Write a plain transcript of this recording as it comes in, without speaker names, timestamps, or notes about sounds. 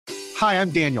Hi,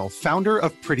 I'm Daniel, founder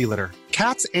of Pretty Litter.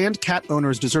 Cats and cat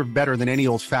owners deserve better than any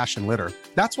old-fashioned litter.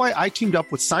 That's why I teamed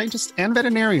up with scientists and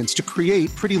veterinarians to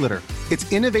create Pretty Litter.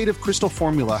 Its innovative crystal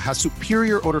formula has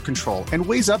superior odor control and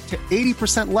weighs up to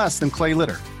 80% less than clay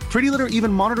litter. Pretty Litter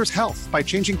even monitors health by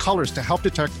changing colors to help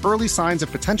detect early signs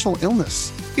of potential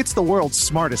illness. It's the world's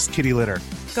smartest kitty litter.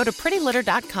 Go to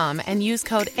prettylitter.com and use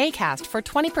code ACAST for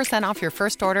 20% off your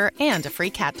first order and a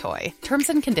free cat toy. Terms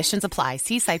and conditions apply.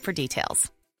 See site for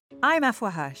details. I'm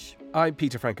Afua Hirsch. I'm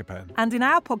Peter Frankopan. And in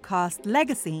our podcast,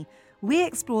 Legacy, we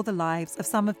explore the lives of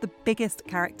some of the biggest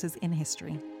characters in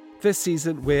history. This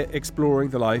season, we're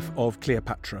exploring the life of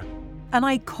Cleopatra. An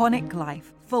iconic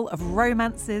life full of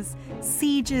romances,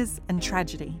 sieges, and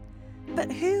tragedy.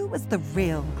 But who was the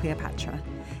real Cleopatra?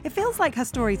 It feels like her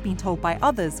story's been told by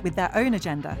others with their own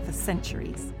agenda for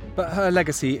centuries. But her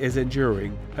legacy is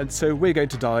enduring, and so we're going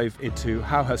to dive into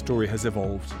how her story has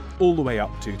evolved all the way up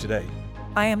to today.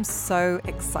 I am so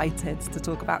excited to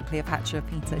talk about Cleopatra,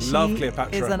 Peter. Love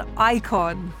Cleopatra. She is an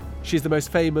icon. She's the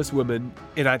most famous woman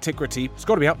in antiquity. It's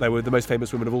got to be up there with the most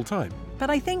famous women of all time. But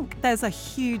I think there's a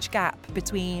huge gap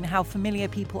between how familiar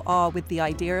people are with the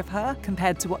idea of her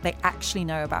compared to what they actually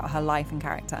know about her life and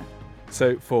character.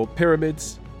 So for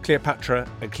Pyramids, Cleopatra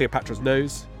and Cleopatra's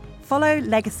Nose, follow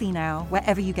Legacy now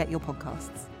wherever you get your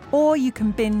podcasts. Or you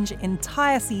can binge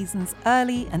entire seasons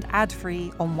early and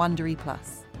ad-free on Wondery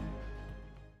Plus.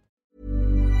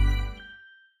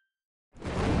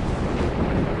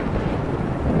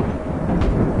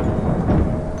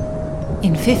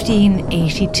 In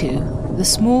 1582, the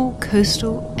small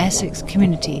coastal Essex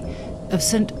community of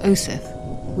St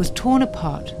Osyth was torn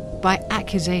apart by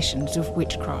accusations of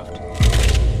witchcraft.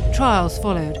 Trials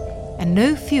followed, and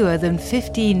no fewer than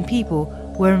 15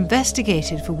 people were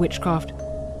investigated for witchcraft.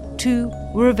 2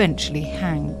 were eventually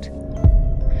hanged.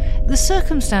 The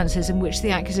circumstances in which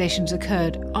the accusations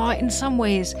occurred are in some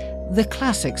ways the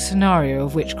classic scenario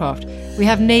of witchcraft. We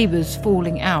have neighbours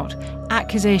falling out,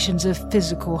 accusations of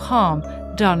physical harm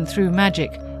done through magic,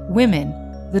 women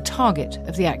the target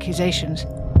of the accusations.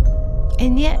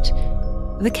 And yet,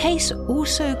 the case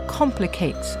also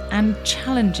complicates and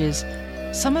challenges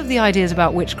some of the ideas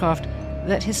about witchcraft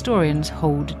that historians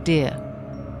hold dear.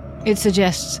 It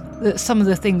suggests that some of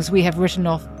the things we have written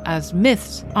off as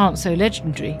myths aren't so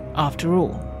legendary after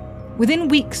all. Within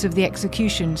weeks of the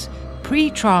executions,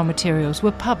 pre-trial materials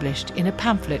were published in a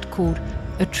pamphlet called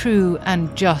A True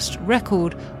and Just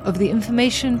Record of the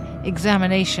Information,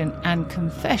 Examination and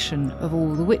Confession of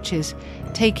All the Witches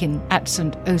taken at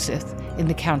St Osyth in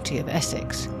the county of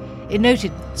Essex. It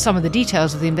noted some of the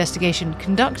details of the investigation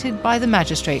conducted by the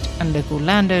magistrate and local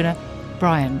landowner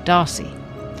Brian Darcy.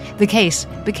 The case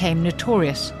became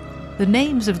notorious. The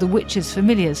names of the witches'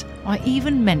 familiars are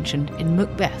even mentioned in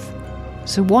Macbeth.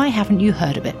 So why haven't you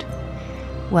heard of it?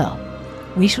 Well,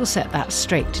 we shall set that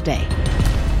straight today.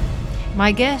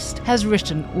 My guest has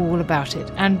written all about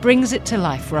it and brings it to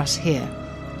life for us here.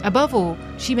 Above all,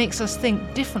 she makes us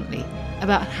think differently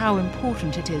about how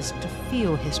important it is to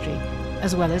feel history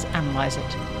as well as analyse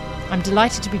it. I'm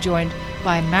delighted to be joined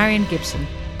by Marian Gibson,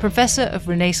 Professor of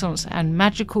Renaissance and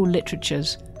Magical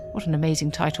Literatures, what an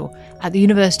amazing title, at the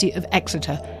University of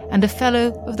Exeter and a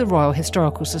Fellow of the Royal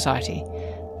Historical Society.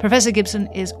 Professor Gibson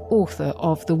is author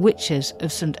of The Witches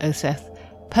of St Osyth,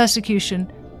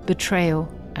 Persecution,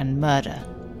 Betrayal and Murder,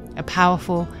 a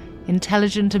powerful,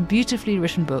 intelligent and beautifully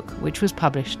written book which was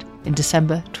published in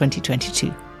December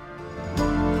 2022.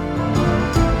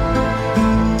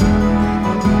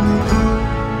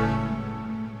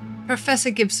 Professor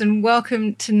Gibson,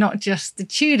 welcome to Not Just the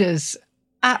Tudors.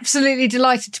 Absolutely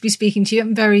delighted to be speaking to you.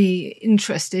 I'm very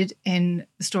interested in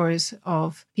the stories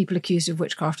of people accused of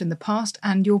witchcraft in the past,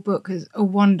 and your book is a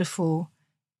wonderful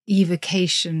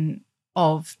evocation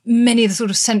of many of the sort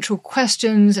of central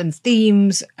questions and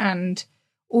themes, and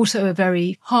also a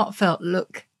very heartfelt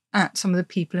look at some of the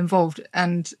people involved.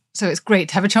 And so it's great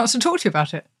to have a chance to talk to you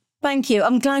about it. Thank you.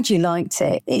 I'm glad you liked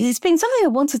it. It's been something I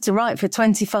wanted to write for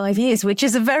 25 years, which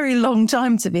is a very long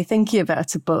time to be thinking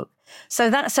about a book. So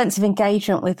that sense of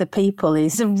engagement with the people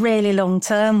is a really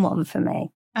long-term one for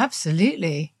me.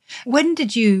 Absolutely. When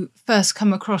did you first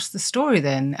come across the story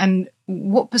then? And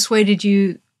what persuaded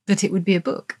you that it would be a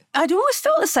book? I'd always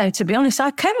thought so, to be honest.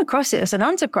 I came across it as an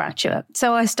undergraduate.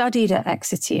 So I studied at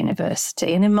Exeter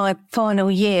University. And in my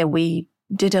final year, we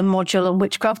did a module on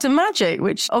witchcraft and magic,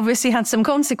 which obviously had some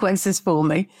consequences for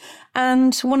me.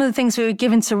 And one of the things we were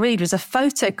given to read was a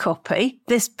photocopy,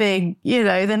 this big, the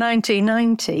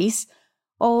 1990s,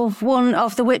 of one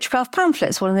of the witchcraft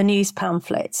pamphlets, one of the news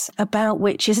pamphlets about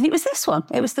witches. And it was this one.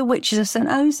 It was The Witches of St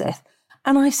Osyth.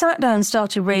 And I sat down and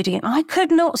started reading it. I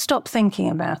could not stop thinking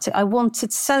about it. I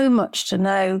wanted so much to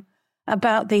know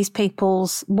about these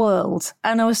people's world.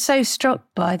 And I was so struck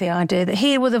by the idea that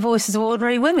here were the voices of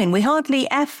ordinary women. We hardly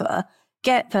ever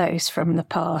get those from the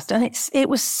past. And it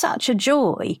was such a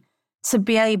joy to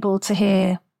be able to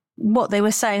hear what they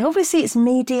were saying. Obviously, it's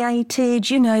mediated.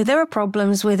 There are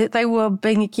problems with it. They were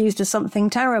being accused of something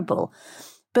terrible.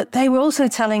 But they were also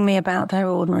telling me about their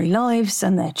ordinary lives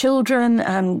and their children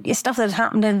and stuff that had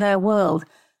happened in their world.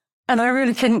 And I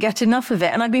really couldn't get enough of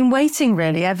it. And I've been waiting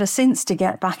really ever since to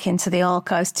get back into the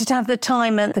archives, to have the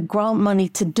time and the grant money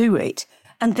to do it.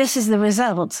 And this is the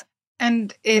result.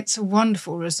 And it's a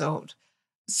wonderful result.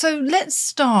 So let's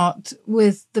start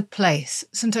with the place,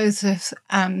 St Osyth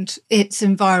and its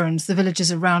environs, the villages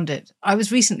around it. I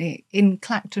was recently in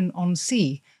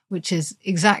Clacton-on-Sea, which is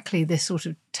exactly this sort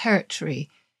of territory.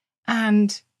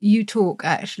 And you talk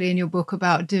actually in your book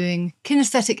about doing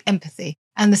kinesthetic empathy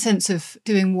and the sense of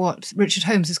doing what Richard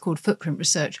Holmes has called footprint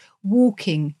research,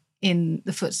 walking in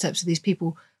the footsteps of these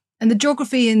people. And the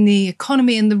geography and the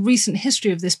economy and the recent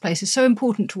history of this place is so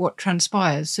important to what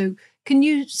transpires. So can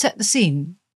you set the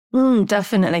scene?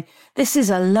 Definitely. This is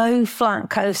a low, flat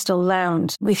coastal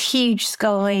land with huge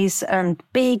skies and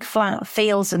big, flat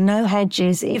fields and no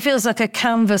hedges. It feels like a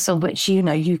canvas on which,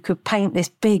 you could paint this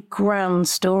big, grand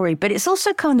story. But it's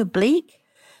also kind of bleak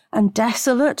and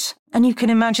desolate. And you can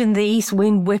imagine the east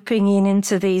wind whipping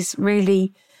into these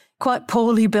really quite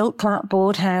poorly built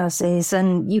clapboard houses.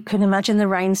 And you can imagine the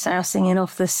rain sousing in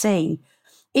off the sea.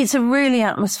 It's a really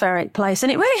atmospheric place.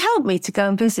 And it really helped me to go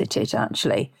and visit it,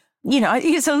 actually.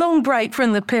 It's a long break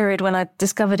from the period when I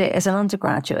discovered it as an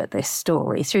undergraduate, this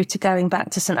story, through to going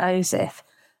back to St Osyth.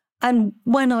 And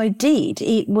when I did,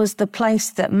 it was the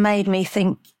place that made me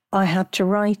think I had to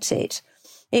write it.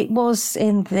 It was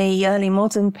in the early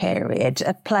modern period,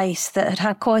 a place that had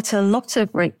had quite a lot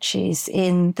of riches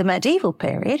in the medieval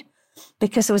period,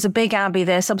 because there was a big abbey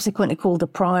there, subsequently called the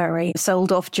Priory,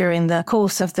 sold off during the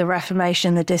course of the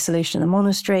Reformation, the dissolution of the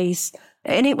monasteries.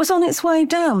 And it was on its way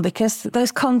down because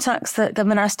those contacts that the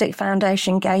monastic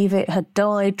foundation gave it had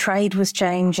died, trade was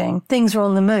changing, things were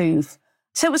on the move.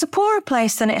 So it was a poorer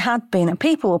place than it had been, and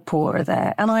people were poorer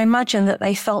there. And I imagine that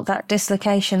they felt that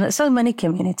dislocation that so many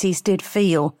communities did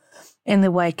feel in the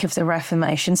wake of the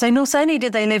Reformation. So not only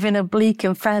did they live in a bleak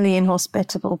and fairly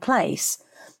inhospitable place,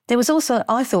 there was also,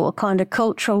 I thought, a kind of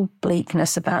cultural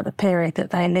bleakness about the period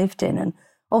that they lived in. And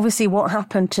obviously what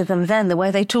happened to them then, the way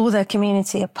they tore their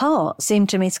community apart, seemed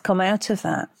to me to come out of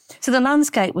that. So the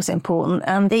landscape was important,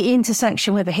 and the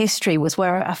intersection with the history was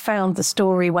where I found the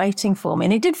story waiting for me.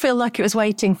 And it did feel like it was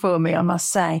waiting for me, I must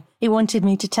say. It wanted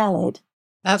me to tell it.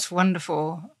 That's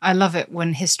wonderful. I love it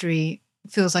when history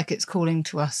feels like it's calling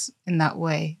to us in that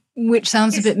way, which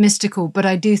sounds a bit mystical, but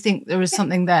I do think there is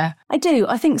something there. I do.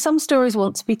 I think some stories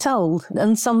want to be told,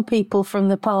 and some people from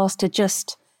the past are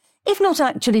just, if not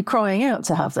actually crying out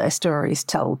to have their stories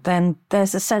told, then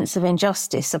there's a sense of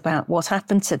injustice about what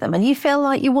happened to them. And you feel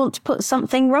like you want to put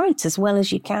something right as well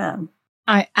as you can.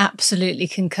 I absolutely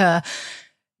concur.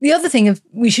 The other thing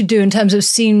we should do in terms of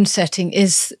scene setting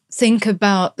is think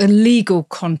about the legal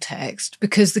context,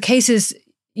 because the cases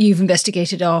you've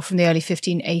investigated are from the early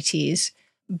 1580s,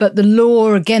 but the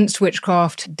law against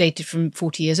witchcraft, dated from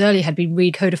 40 years earlier, had been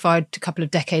recodified a couple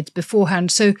of decades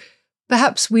beforehand. So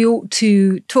perhaps we ought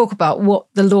to talk about what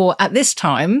the law at this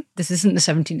time, this isn't the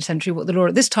 17th century, what the law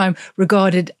at this time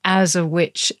regarded as a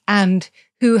witch, and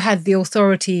who had the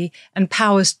authority and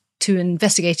powers to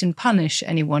investigate and punish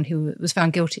anyone who was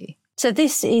found guilty. So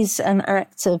this is an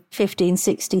act of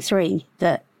 1563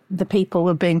 that the people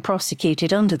were being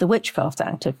prosecuted under, the Witchcraft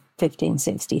Act of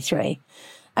 1563.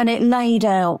 And it laid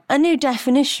out a new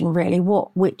definition, really,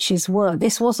 what witches were.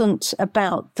 This wasn't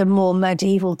about the more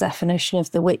medieval definition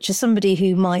of the witch as somebody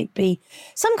who might be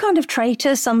some kind of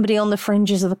traitor, somebody on the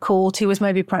fringes of the court who was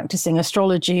maybe practicing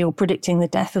astrology or predicting the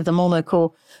death of the monarch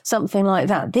or something like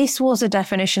that. This was a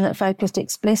definition that focused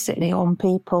explicitly on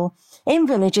people in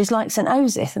villages like St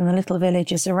Osyth and the little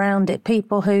villages around it,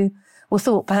 people who were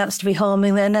thought perhaps to be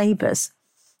harming their neighbours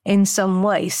in some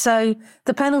way. So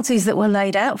the penalties that were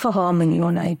laid out for harming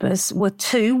your neighbours were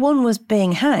two. One was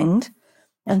being hanged,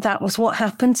 and that was what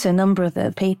happened to a number of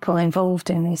the people involved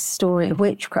in this story of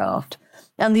witchcraft.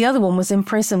 And the other one was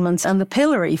imprisonment and the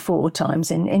pillory 4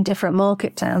 times in different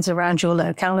market towns around your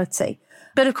locality.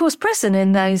 But of course, prison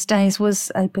in those days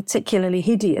was a particularly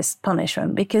hideous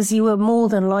punishment because you were more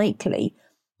than likely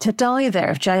to die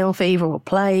there of jail fever or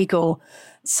plague or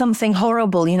something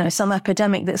horrible, some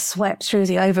epidemic that swept through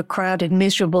the overcrowded,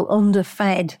 miserable,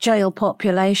 underfed jail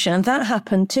population. And that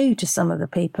happened too to some of the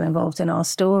people involved in our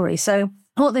story. So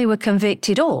what they were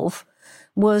convicted of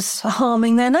was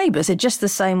harming their neighbours in just the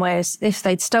same way as if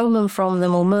they'd stolen from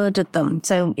them or murdered them.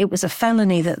 So it was a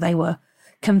felony that they were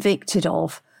convicted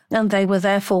of, and they were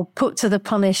therefore put to the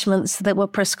punishments that were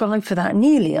prescribed for that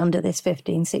newly under this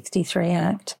 1563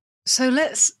 Act. So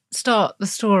let's start the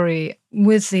story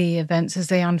with the events as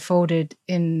they unfolded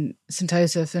in St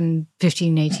Osyth in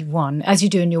 1581. As you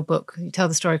do in your book, you tell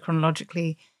the story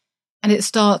chronologically, and it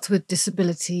starts with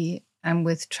disability and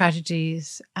with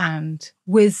tragedies and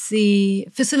with the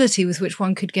facility with which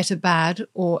one could get a bad,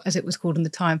 or as it was called in the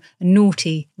time, a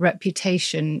naughty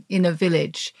reputation in a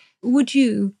village. Would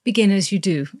you begin, as you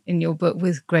do in your book,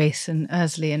 with Grace and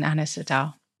Ursley and Annis et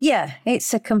al.? Yeah,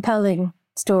 it's a compelling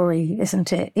story,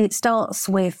 isn't it? It starts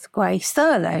with Grace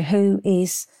Thurlow, who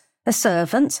is a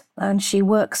servant, and she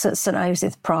works at St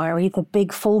Osyth Priory, the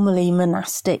big formerly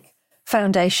monastic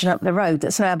foundation up the road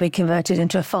that's now been converted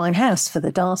into a fine house for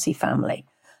the Darcy family.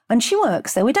 And she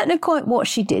works there. We don't know quite what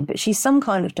she did, but she's some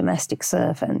kind of domestic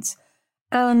servant.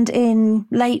 And in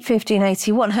late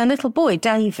 1581, her little boy,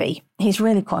 Davy, he's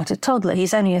really quite a toddler,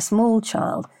 he's only a small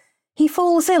child, he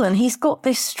falls ill and he's got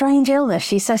this strange illness.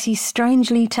 She says he's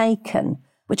strangely taken,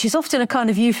 which is often a kind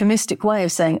of euphemistic way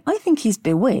of saying, I think he's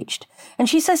bewitched. And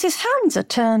she says his hands are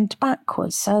turned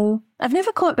backwards. So I've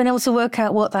never quite been able to work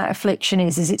out what that affliction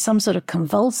is. Is it some sort of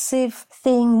convulsive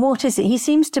thing? What is it? He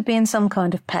seems to be in some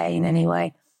kind of pain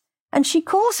anyway. And she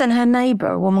calls in her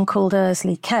neighbour, a woman called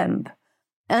Ursley Kemp.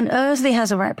 And Ursley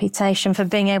has a reputation for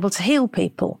being able to heal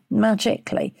people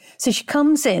magically. So she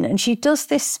comes in and she does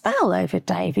this spell over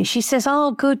Davy. She says,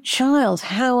 "Ah, good child,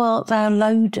 how art thou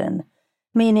loaden?"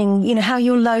 Meaning, you know, how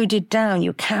you're loaded down,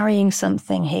 you're carrying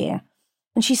something here.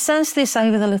 And she says this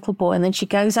over the little boy, and then she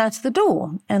goes out of the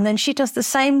door. And then she does the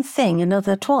same thing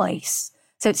another twice.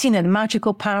 So it's, you know, the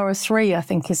magical power of 3, I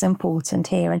think, is important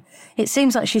here. And it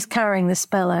seems like she's carrying the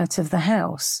spell out of the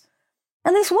house.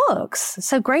 And this works.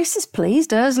 So Grace is pleased,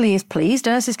 Ursley is pleased,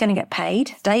 Ursley's going to get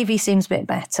paid, Davy seems a bit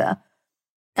better.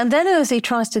 And then Ursley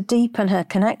tries to deepen her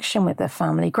connection with her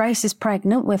family. Grace is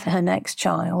pregnant with her next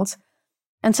child.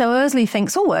 And so Ursley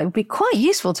thinks, oh, well, it would be quite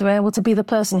useful to be able to be the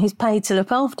person who's paid to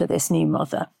look after this new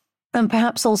mother, and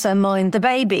perhaps also mind the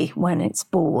baby when it's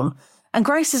born. And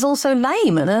Grace is also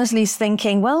lame, and Ursley's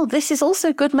thinking, well, this is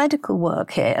also good medical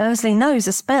work here. Ursley knows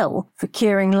a spell for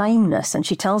curing lameness, and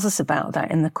she tells us about that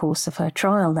in the course of her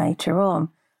trial later on.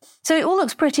 So it all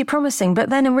looks pretty promising, but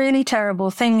then a really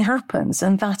terrible thing happens,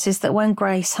 and that is that when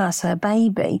Grace has her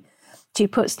baby, she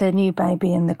puts the new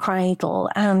baby in the cradle,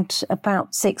 and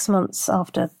about 6 months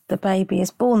after the baby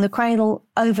is born, the cradle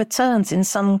overturns in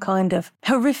some kind of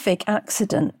horrific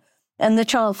accident. And the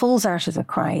child falls out of the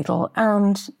cradle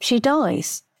and she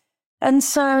dies. And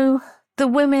so the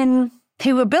women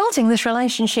who were building this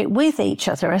relationship with each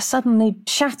other are suddenly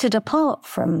shattered apart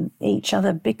from each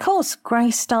other because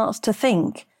Grace starts to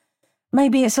think,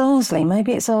 maybe it's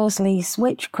Ursley's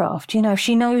witchcraft. You know, if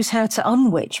she knows how to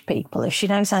unwitch people, if she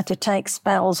knows how to take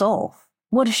spells off,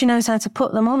 what if she knows how to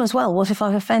put them on as well? What if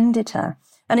I've offended her?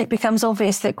 And it becomes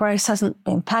obvious that Grace hasn't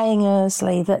been paying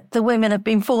Ursley, that the women have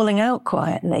been falling out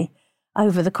quietly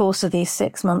over the course of these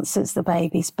 6 months since the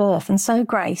baby's birth. And so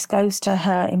Grace goes to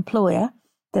her employer,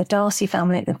 the Darcy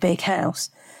family at the big house,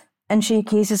 and she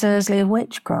accuses Ursley of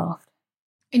witchcraft.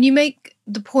 And you make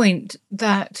the point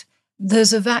that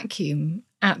there's a vacuum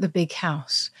at the big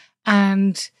house,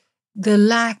 and the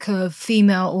lack of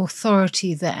female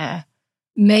authority there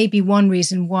may be one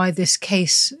reason why this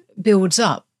case builds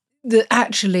up. That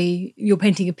actually you're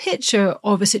painting a picture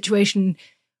of a situation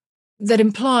that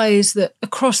implies that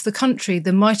across the country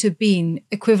there might have been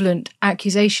equivalent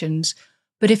accusations,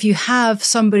 but if you have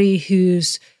somebody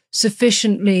who's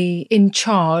sufficiently in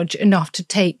charge enough to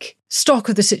take stock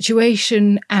of the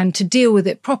situation and to deal with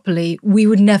it properly, we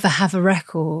would never have a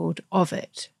record of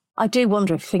it. I do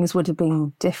wonder if things would have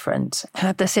been different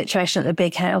had the situation at the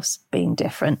big house been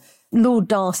different. Lord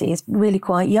Darcy is really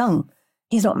quite young.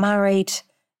 He's not married.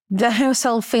 The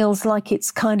household feels like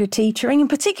it's kind of teetering, and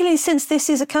particularly since this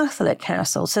is a Catholic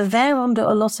household, so they're under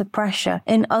a lot of pressure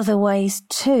in other ways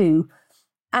too.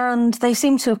 And they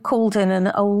seem to have called in an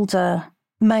older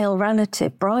male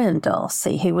relative, Brian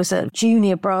Darcy, who was a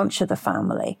junior branch of the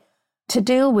family, to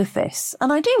deal with this.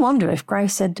 And I do wonder if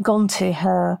Grace had gone to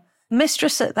her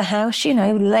mistress at the house, you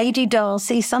know, Lady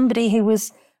Darcy, somebody who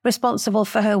was responsible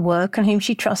for her work and whom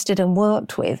she trusted and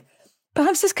worked with.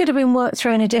 Perhaps this could have been worked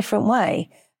through in a different way.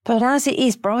 But as it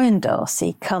is, Brian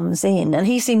Darcy comes in, and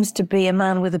he seems to be a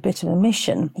man with a bit of a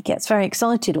mission. He gets very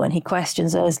excited when he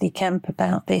questions Ursley Kemp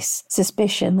about this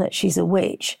suspicion that she's a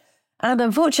witch. And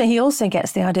unfortunately, he also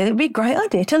gets the idea that it would be a great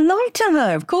idea to lie to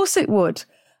her. Of course it would.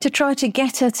 To try to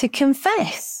get her to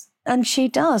confess. And she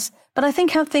does. But I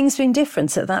think had things been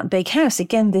different at that big house,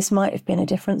 again, this might have been a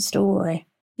different story.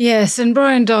 Yes, and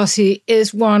Brian Darcy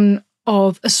is one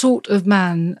of a sort of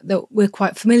man that we're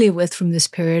quite familiar with from this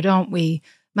period, aren't we?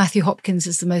 Matthew Hopkins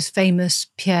is the most famous,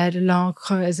 Pierre de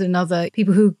Lancre is another,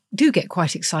 people who do get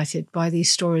quite excited by these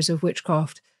stories of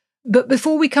witchcraft. But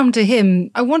before we come to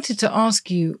him, I wanted to ask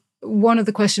you one of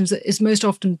the questions that is most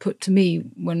often put to me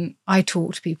when I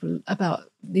talk to people about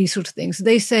these sort of things.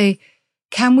 They say,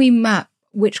 can we map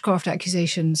witchcraft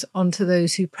accusations onto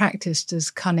those who practiced as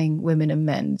cunning women and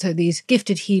men? So these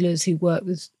gifted healers who work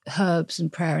with herbs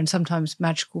and prayer and sometimes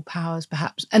magical powers,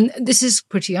 perhaps. And this is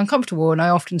pretty uncomfortable. And I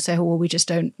often say, oh, well, we just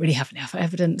don't really have enough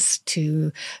evidence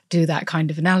to do that kind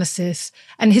of analysis.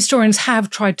 And historians have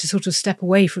tried to sort of step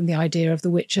away from the idea of the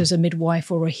witch as a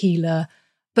midwife or a healer.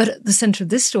 But at the centre of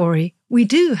this story, we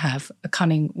do have a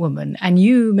cunning woman. And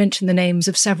you mentioned the names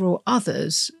of several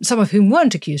others, some of whom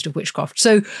weren't accused of witchcraft.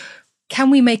 So can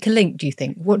we make a link, do you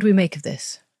think? What do we make of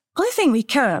this? I think we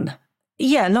can.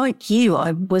 Yeah, like you,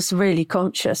 I was really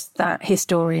conscious that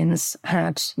historians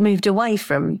had moved away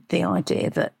from the idea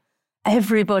that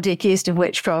everybody accused of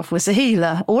witchcraft was a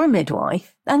healer or a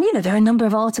midwife. And, there are a number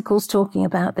of articles talking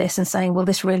about this and saying, well,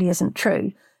 this really isn't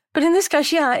true. But in this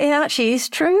case, yeah, it actually is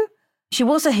true. She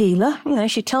was a healer.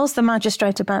 She tells the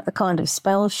magistrate about the kind of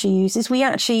spells she uses. We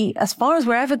actually, as far as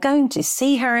we're ever going to,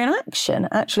 see her in action,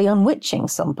 actually unwitching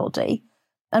somebody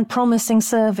and promising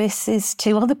services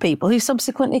to other people who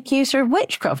subsequently accuse her of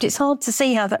witchcraft. It's hard to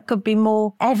see how that could be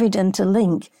more evident a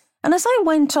link. And as I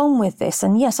went on with this,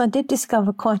 and yes, I did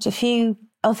discover quite a few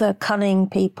other cunning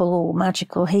people or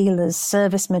magical healers,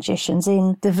 service magicians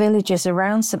in the villages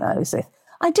around St Osyth,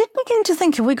 I did begin to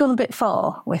think, have we gone a bit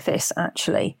far with this,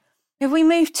 actually? Have we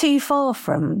moved too far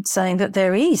from saying that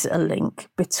there is a link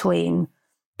between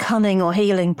cunning or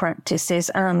healing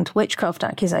practices and witchcraft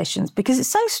accusations? Because it's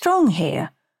so strong here.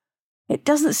 It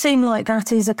doesn't seem like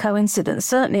that is a coincidence.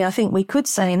 Certainly, I think we could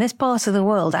say in this part of the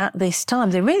world at this time,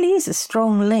 there really is a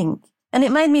strong link. And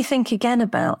it made me think again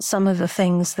about some of the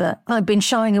things that I've been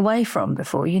shying away from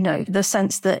before, the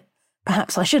sense that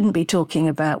perhaps I shouldn't be talking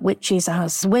about witches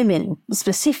as women,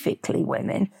 specifically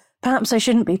women. Perhaps I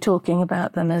shouldn't be talking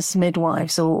about them as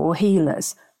midwives or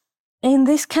healers. In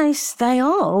this case, they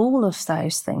are all of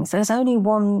those things. There's only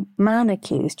one man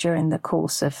accused during the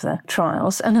course of the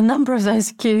trials, and a number of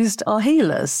those accused are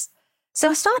healers.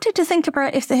 So I started to think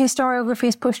about if the historiography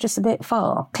has pushed us a bit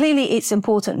far. Clearly, it's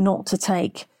important not to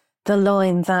take the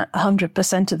line that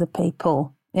 100% of the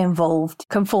people involved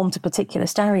conform to particular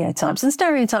stereotypes. And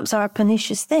stereotypes are a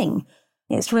pernicious thing.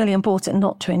 It's really important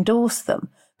not to endorse them.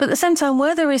 But at the same time,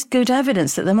 where there is good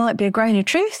evidence that there might be a grain of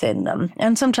truth in them,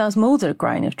 and sometimes more than a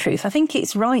grain of truth, I think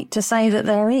it's right to say that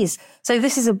there is. So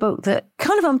this is a book that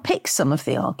kind of unpicks some of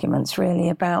the arguments, really,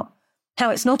 about how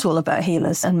it's not all about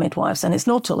healers and midwives, and it's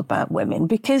not all about women,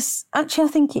 because actually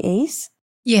I think it is.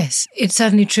 Yes, it's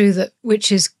certainly true that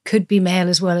witches could be male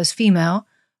as well as female,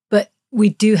 but we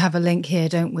do have a link here,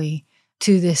 don't we,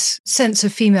 to this sense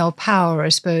of female power, I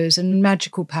suppose, and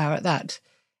magical power at that.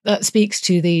 That speaks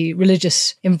to the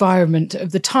religious environment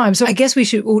of the time. So I guess we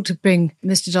ought to bring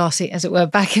Mr. Darcy, as it were,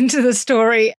 back into the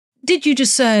story. Did you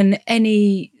discern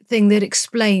anything that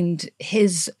explained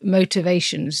his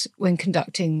motivations when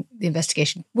conducting the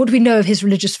investigation? What do we know of his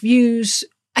religious views?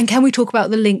 And can we talk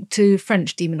about the link to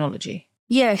French demonology?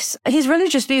 Yes, his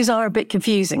religious views are a bit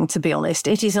confusing, to be honest.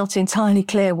 It is not entirely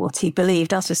clear what he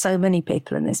believed, as with so many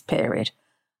people in this period.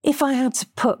 If I had to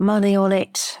put money on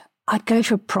it, I'd go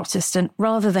for Protestant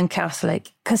rather than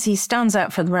Catholic, because he stands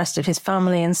out from the rest of his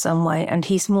family in some way, and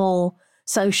he's more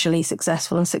socially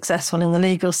successful and successful in the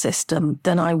legal system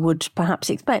than I would perhaps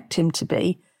expect him to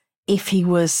be if he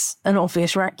was an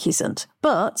obvious recusant.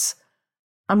 But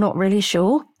I'm not really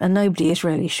sure, and nobody is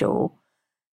really sure.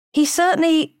 He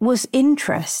certainly was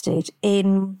interested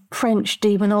in French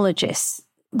demonologists.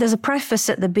 There's a preface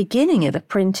at the beginning of the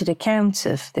printed account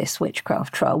of this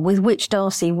witchcraft trial with which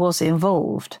Darcy was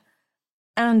involved.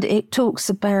 And it talks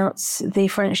about the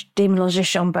French demonologist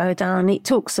Jean Baudin. It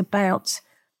talks about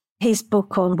his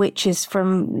book on witches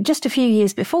from just a few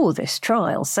years before this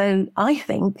trial. So I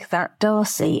think that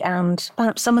Darcy and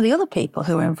perhaps some of the other people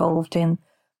who are involved in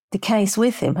the case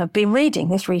with him have been reading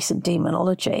this recent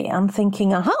demonology and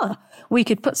thinking, aha, we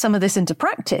could put some of this into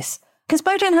practice. Because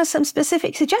Baudin has some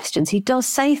specific suggestions. He does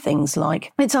say things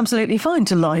like, it's absolutely fine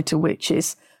to lie to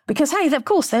witches. Because, hey, of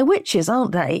course, they're witches,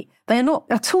 aren't they? They're not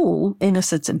at all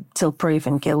innocent until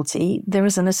proven guilty. There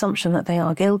is an assumption that they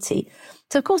are guilty.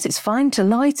 So, of course, it's fine to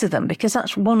lie to them because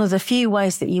that's one of the few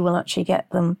ways that you will actually get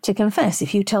them to confess.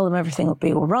 If you tell them everything will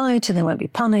be all right and they won't be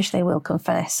punished, they will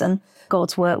confess and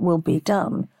God's work will be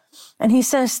done. And he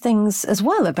says things as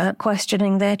well about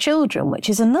questioning their children, which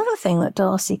is another thing that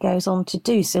Darcy goes on to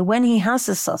do. So when he has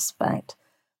a suspect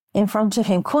in front of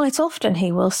him, quite often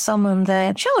he will summon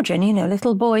their children,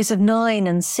 little boys of 9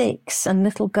 and 6 and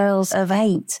little girls of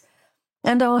 8,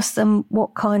 and ask them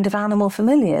what kind of animal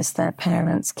familiars their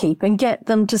parents keep and get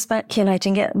them to speculate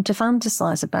and get them to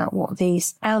fantasize about what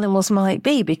these animals might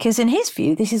be, because in his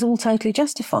view, this is all totally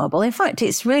justifiable. In fact,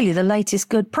 it's really the latest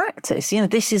good practice.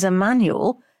 This is a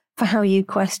manual for how you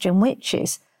question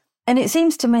witches. And it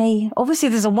seems to me, obviously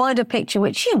there's a wider picture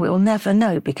which we'll never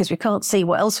know because we can't see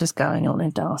what else was going on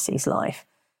in Darcy's life.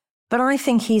 But I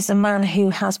think he's a man who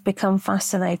has become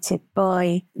fascinated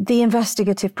by the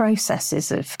investigative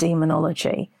processes of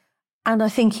demonology. And I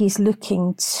think he's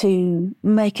looking to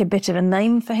make a bit of a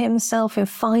name for himself in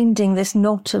finding this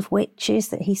knot of witches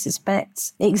that he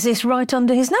suspects exists right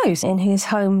under his nose in his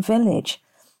home village.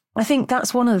 I think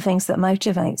that's one of the things that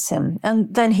motivates him.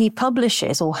 And then he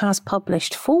publishes, or has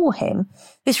published for him,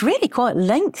 this really quite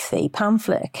lengthy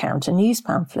pamphlet account, a news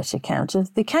pamphlet account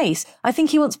of the case. I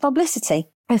think he wants publicity.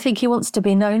 I think he wants to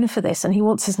be known for this, and he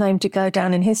wants his name to go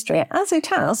down in history, as it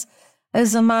has,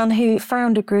 as a man who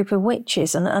found a group of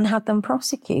witches and had them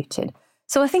prosecuted.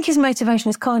 So I think his motivation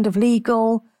is kind of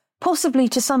legal, possibly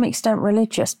to some extent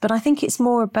religious, but I think it's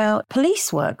more about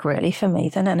police work, really, for me,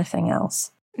 than anything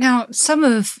else. Now, some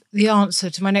of the answer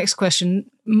to my next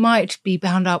question might be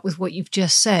bound up with what you've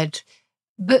just said,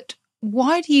 but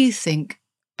why do you think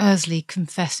Ursley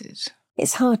confesses?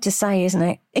 It's hard to say, isn't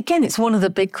it? Again, it's one of the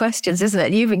big questions, isn't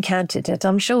it? You've encountered it,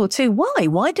 I'm sure, too. Why?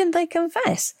 Why didn't they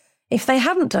confess? If they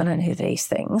haven't done any of these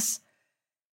things,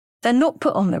 they're not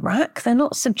put on the rack. They're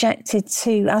not subjected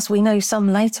to, as we know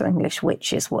some later English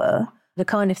witches were, the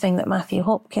kind of thing that Matthew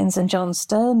Hopkins and John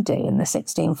Sterne do in the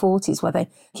 1640s, where they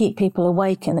keep people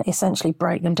awake and essentially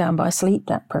break them down by sleep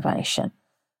deprivation.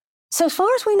 So as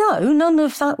far as we know, none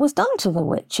of that was done to the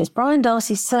witches. Brian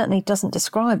Darcy certainly doesn't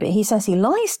describe it. He says he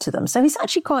lies to them. So he's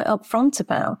actually quite upfront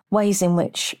about ways in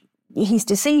which he's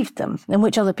deceived them and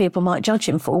which other people might judge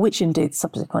him for, which indeed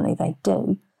subsequently they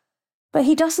do. But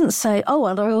he doesn't say, oh,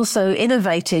 and I also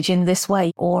innovated in this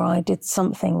way, or I did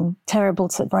something terrible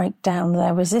to break down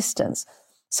their resistance.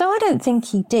 So I don't think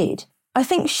he did. I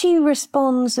think she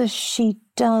responds as she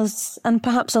does, and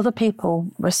perhaps other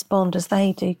people respond as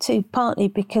they do too, partly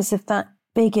because of that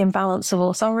big imbalance of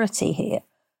authority here.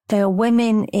 There are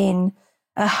women in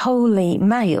a wholly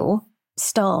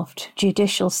male-staffed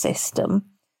judicial system.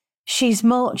 She's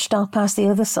marched up, as the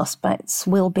other suspects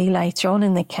will be later on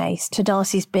in the case, to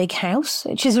Darcy's big house,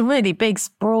 which is a really big,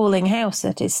 sprawling house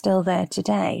that is still there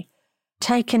today.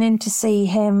 Taken in to see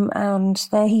him, and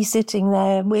there he's sitting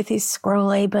there with his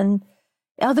scribe, and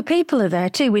other people are there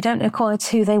too. We don't know quite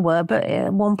who they were, but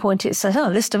at one point it says, a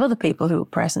list of other people who were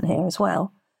present here as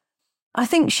well. I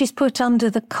think she's put under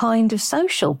the kind of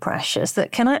social pressures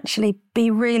that can actually be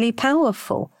really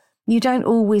powerful. You don't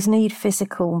always need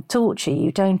physical torture.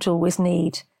 You don't always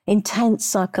need intense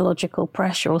psychological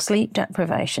pressure or sleep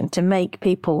deprivation to make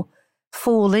people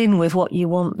fall in with what you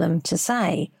want them to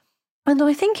say. And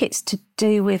I think it's to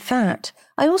do with that.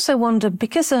 I also wonder,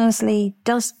 because Ursley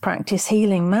does practice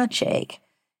healing magic,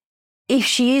 if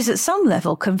she is at some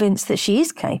level convinced that she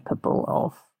is capable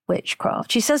of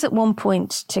witchcraft. She says at one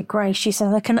point to Grace, she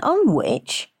says, I can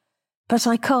unwitch, but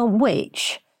I can't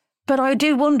witch. But I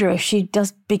do wonder if she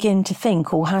does begin to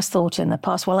think, or has thought in the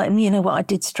past, well, you know what, I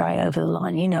did stray over the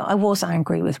line. I was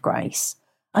angry with Grace.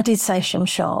 I did say some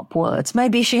sharp words.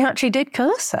 Maybe she actually did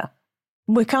curse her.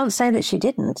 We can't say that she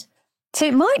didn't. So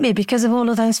it might be because of all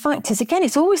of those factors. Again,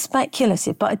 it's always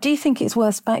speculative, but I do think it's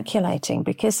worth speculating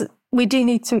because we do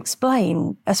need to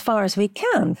explain, as far as we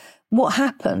can, what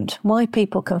happened, why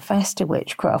people confessed to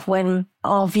witchcraft when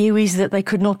our view is that they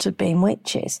could not have been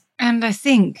witches. And I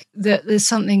think that there's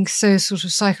something so sort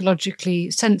of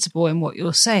psychologically sensible in what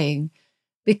you're saying,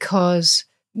 because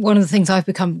one of the things I've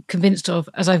become convinced of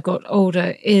as I've got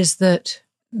older is that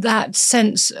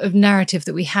sense of narrative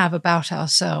that we have about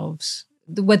ourselves,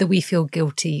 whether we feel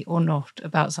guilty or not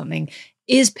about something,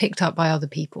 is picked up by other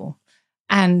people.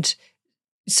 And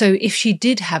so if she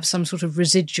did have some sort of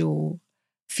residual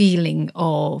feeling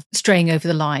of straying over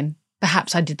the line,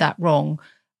 perhaps I did that wrong,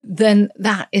 then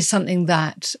that is something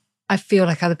that I feel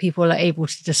like other people are able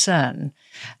to discern.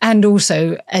 And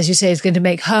also, as you say, is going to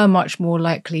make her much more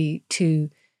likely to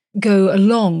go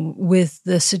along with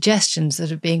the suggestions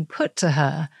that are being put to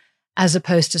her, as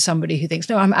opposed to somebody who thinks,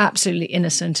 no, I'm absolutely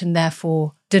innocent and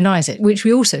therefore denies it, which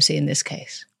we also see in this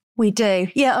case. We do.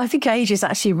 Yeah, I think age is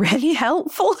actually really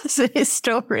helpful as a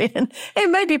historian. It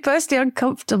may be personally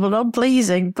uncomfortable and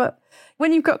unpleasing, but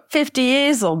when you've got 50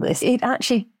 years on this, it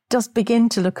actually does begin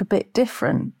to look a bit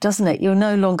different, doesn't it? You're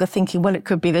no longer thinking, well, it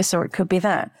could be this or it could be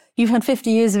that. You've had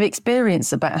 50 years of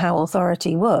experience about how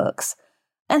authority works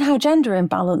and how gender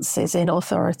imbalances in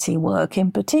authority work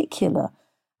in particular.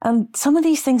 And some of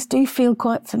these things do feel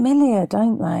quite familiar,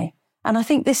 don't they? And I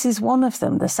think this is one of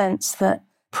them, the sense that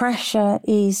pressure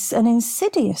is an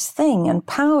insidious thing and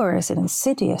power is an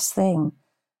insidious thing.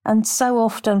 And so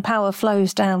often power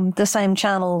flows down the same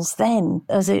channels then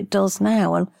as it does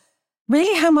now. And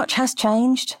really how much has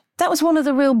changed? That was one of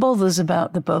the real bothers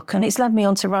about the book. And it's led me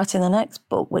on to writing the next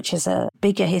book, which is a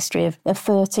bigger history of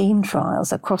 13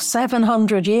 trials across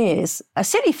 700 years. A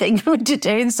silly thing to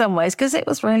do in some ways because it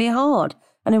was really hard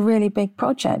and a really big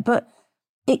project. But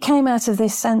it came out of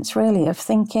this sense really of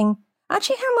thinking,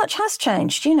 actually, how much has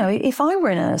changed? You know, if I were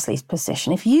in Ursley's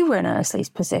position, if you were in Ursley's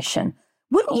position,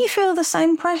 wouldn't you feel the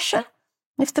same pressure?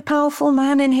 If the powerful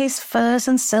man in his furs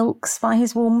and silks by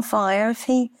his warm fire, if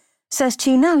he says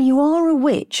to you, no, you are a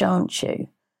witch, aren't you?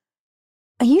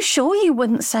 Are you sure you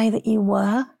wouldn't say that you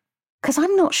were? Because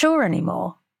I'm not sure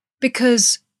anymore.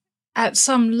 Because at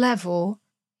some level,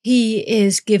 he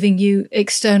is giving you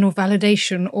external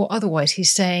validation or otherwise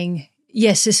he's saying,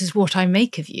 yes, this is what I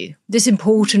make of you. This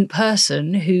important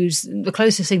person who's the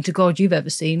closest thing to God you've ever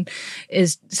seen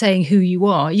is saying who you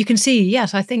are. You can see,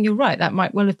 yes, I think you're right. That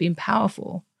might well have been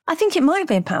powerful. I think it might have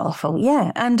been powerful,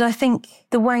 yeah. And I think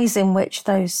the ways in which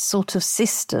those sort of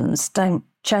systems don't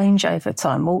change over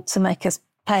time ought to make us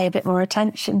pay a bit more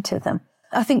attention to them.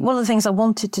 I think one of the things I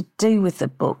wanted to do with the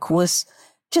book was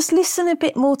just listen a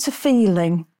bit more to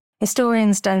feeling.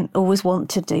 Historians don't always want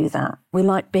to do that. We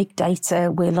like big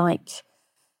data, we like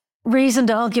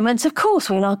reasoned arguments. Of course,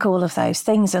 we like all of those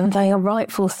things and they are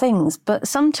rightful things, but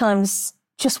sometimes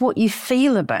just what you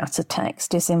feel about a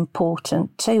text is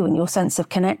important too, and your sense of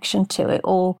connection to it,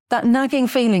 or that nagging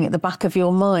feeling at the back of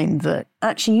your mind that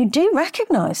actually you do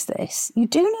recognise this, you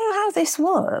do know how this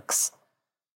works.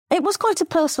 It was quite a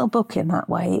personal book in that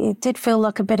way. It did feel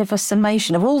like a bit of a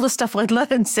summation of all the stuff I'd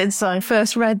learned since I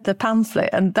first read the pamphlet,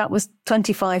 and that was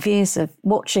 25 years of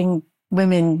watching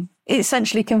women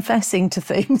essentially confessing to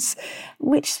things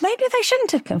which maybe they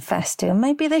shouldn't have confessed to, and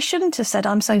maybe they shouldn't have said,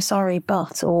 I'm so sorry,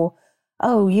 but, or,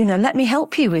 oh, you know, let me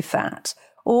help you with that.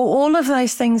 Or all of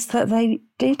those things that they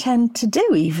do tend to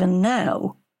do even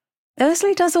now.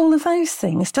 Ursley does all of those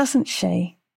things, doesn't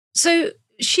she? So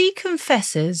she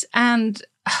confesses and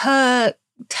her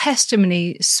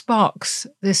testimony sparks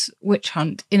this witch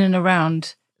hunt in and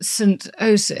around St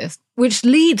Osyth, which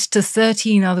leads to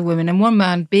 13 other women and one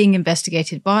man being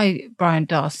investigated by Brian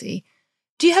Darcy.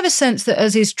 Do you have a sense that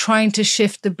Ursley's trying to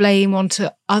shift the blame onto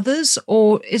others,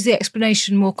 or is the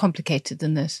explanation more complicated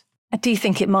than this? I do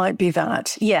think it might be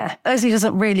that, yeah. Ursley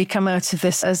doesn't really come out of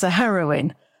this as a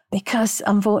heroine because,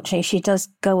 unfortunately, she does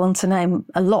go on to name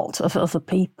a lot of other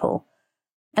people.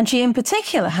 And she in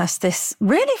particular has this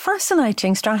really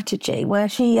fascinating strategy where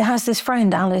she has this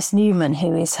friend, Alice Newman,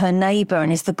 who is her neighbour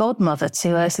and is the godmother to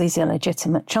Ursley's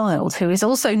illegitimate child, who is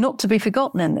also not to be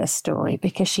forgotten in this story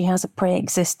because she has a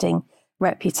pre-existing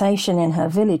reputation in her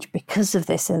village because of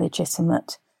this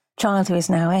illegitimate child who is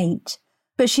now 8.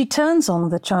 But she turns on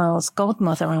the child's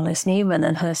godmother, Alice Newman,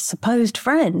 and her supposed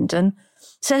friend and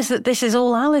says that this is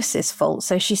all Alice's fault.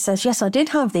 So she says, yes, I did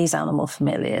have these animal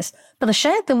familiars, but I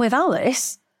shared them with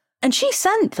Alice and she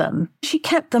sent them. She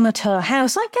kept them at her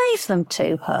house. I gave them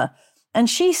to her and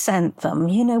she sent them.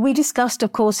 You know, we discussed,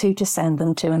 of course, who to send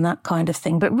them to and that kind of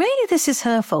thing. But really, this is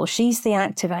her fault. She's the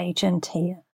active agent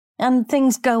here. And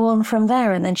things go on from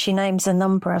there. And then she names a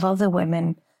number of other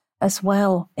women as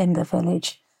well in the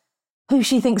village who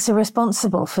she thinks are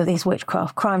responsible for these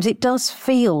witchcraft crimes. It does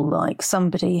feel like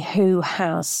somebody who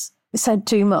has said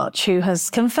too much, who has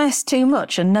confessed too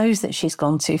much and knows that she's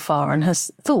gone too far and has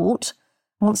thought,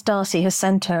 once Darcy has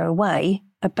sent her away,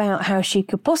 about how she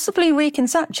could possibly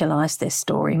reconceptualise this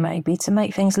story maybe to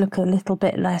make things look a little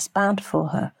bit less bad for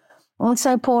her. And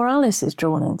so poor Alice is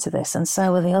drawn into this, and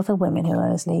so are the other women who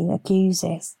Ursley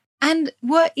accuses. And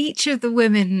were each of the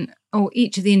women, or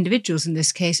each of the individuals in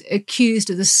this case, accused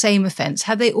of the same offence?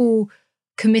 Had they all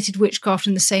committed witchcraft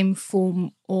in the same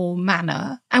form or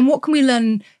manner? And what can we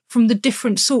learn from the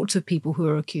different sorts of people who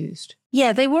are accused?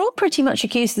 Yeah, they were all pretty much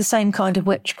accused of the same kind of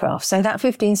witchcraft. So that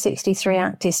 1563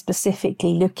 Act is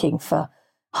specifically looking for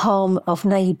harm of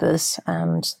neighbours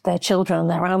and their children and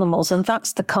their animals. And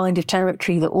that's the kind of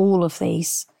territory that all of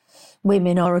these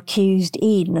women are accused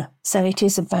in. So it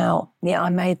is about, I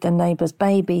made the neighbour's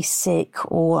baby sick,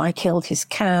 or I killed his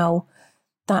cow,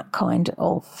 that kind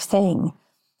of thing.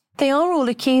 They are all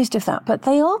accused of that, but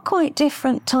they are quite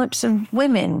different types of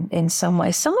women in some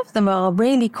ways. Some of them are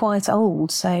really quite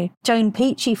old. So Joan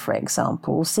Peachy, for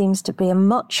example, seems to be a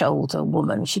much older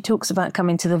woman. She talks about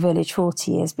coming to the village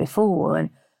 40 years before,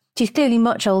 and she's clearly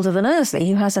much older than Ursley,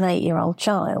 who has an 8-year-old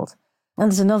child.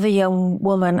 And there's another young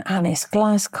woman, Annis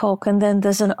Glascock, and then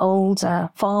there's an old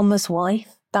farmer's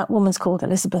wife. That woman's called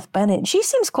Elizabeth Bennet. She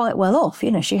seems quite well off.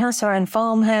 You know, she has her own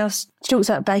farmhouse. She talks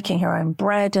about baking her own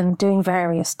bread and doing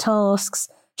various tasks.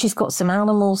 She's got some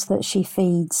animals that she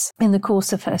feeds in the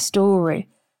course of her story.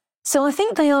 So I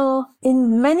think they are,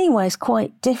 in many ways,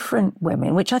 quite different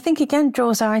women, which I think, again,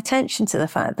 draws our attention to the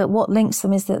fact that what links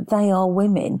them is that they are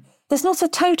women. There's not a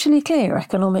totally clear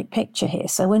economic picture here.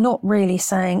 So we're not really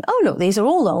saying, oh, look, these are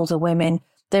all older women.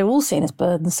 They're all seen as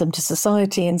burdensome to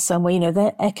society in some way. You know,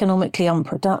 they're economically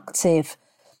unproductive.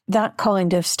 That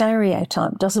kind of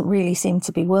stereotype doesn't really seem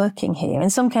to be working here. In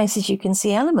some cases, you can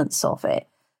see elements of it.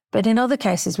 But in other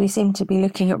cases, we seem to be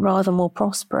looking at rather more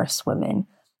prosperous women.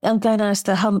 And then as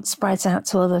the hunt spreads out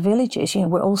to other villages, you know,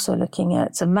 we're also looking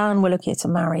at a man, we're looking at a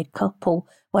married couple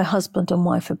where husband and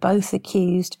wife are both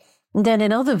accused. And then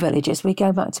in other villages, we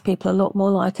go back to people a lot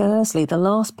more like Ursley. The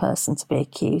last person to be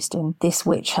accused in this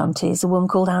witch hunt is a woman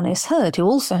called Annis Hurd, who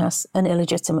also has an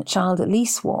illegitimate child, at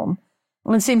least one.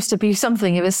 And seems to be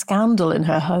something of a scandal in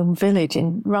her home village,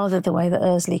 in rather the way that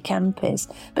Ursley Kemp is.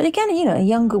 But again, you know, a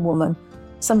younger woman,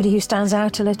 somebody who stands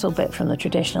out a little bit from the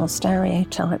traditional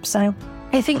stereotype. So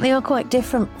I think they are quite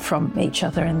different from each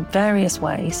other in various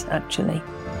ways, actually.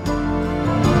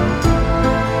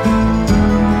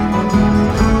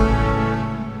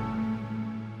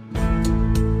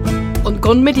 On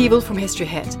Gone Medieval from History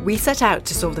Hit, we set out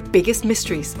to solve the biggest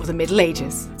mysteries of the Middle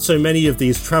Ages. So many of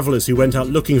these travellers who went out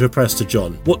looking for Prester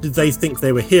John, what did they think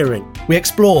they were hearing? We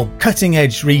explore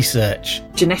cutting-edge research.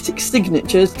 Genetic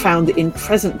signatures found in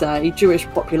present-day Jewish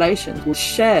populations were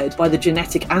shared by the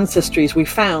genetic ancestries we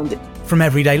found. From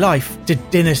everyday life to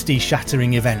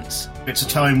dynasty-shattering events. It's a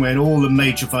time when all the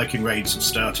major Viking raids have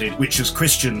started, which as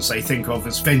Christians they think of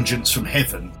as vengeance from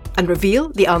heaven. And reveal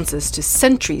the answers to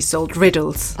centuries-old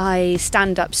riddles. I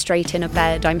stand up straight in a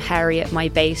bed, I'm hairy at my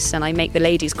base, and I make the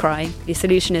ladies cry. The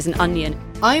solution is an onion.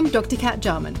 I'm Dr. Kat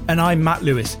Jarman. And I'm Matt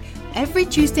Lewis. Every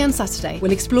Tuesday and Saturday,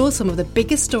 we'll explore some of the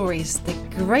biggest stories, the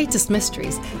greatest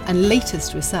mysteries, and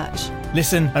latest research.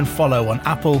 Listen and follow on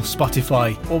Apple,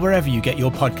 Spotify, or wherever you get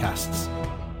your podcasts.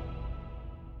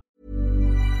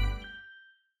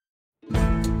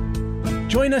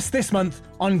 Join us this month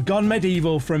on Gone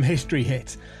Medieval from History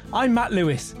Hit. I'm Matt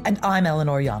Lewis. And I'm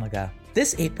Eleanor Yanaga.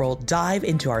 This April, dive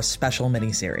into our special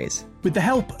mini-series. With the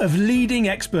help of leading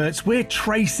experts, we're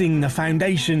tracing the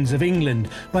foundations of England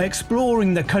by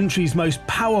exploring the country's most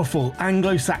powerful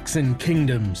Anglo-Saxon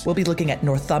kingdoms. We'll be looking at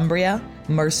Northumbria,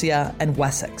 Mercia, and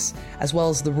Wessex, as well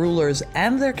as the rulers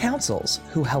and their councils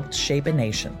who helped shape a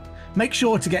nation. Make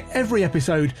sure to get every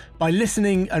episode by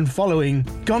listening and following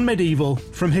Gone Medieval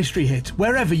from History Hit,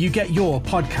 wherever you get your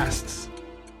podcasts.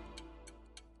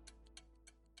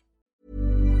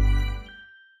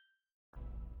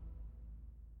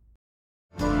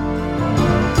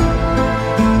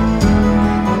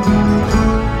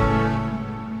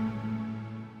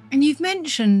 And you've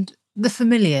mentioned the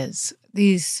familiars,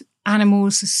 these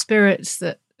animals, the spirits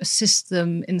that assist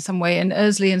them in some way, and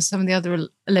Ursley and some of the other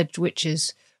alleged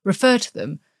witches refer to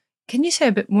them. Can you say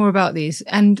a bit more about these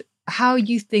and how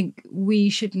you think we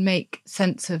should make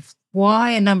sense of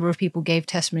why a number of people gave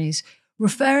testimonies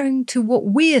referring to what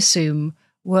we assume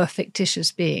were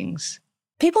fictitious beings?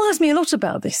 People ask me a lot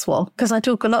about this one because I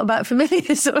talk a lot about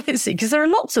familiars, obviously, because there are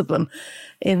lots of them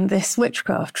in this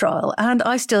witchcraft trial. And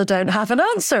I still don't have an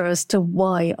answer as to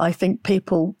why I think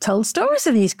people tell stories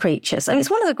of these creatures. I mean,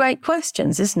 it's one of the great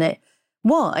questions, isn't it?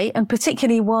 Why, and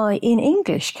particularly why in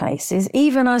English cases,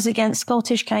 even as against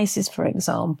Scottish cases, for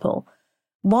example,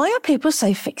 why are people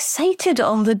so fixated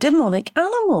on the demonic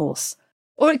animals?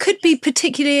 Or it could be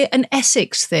particularly an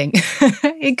Essex thing.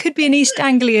 It could be an East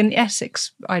Anglian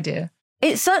Essex idea.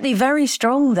 It's certainly very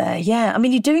strong there, yeah. I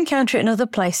mean, you do encounter it in other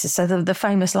places. So the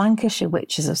famous Lancashire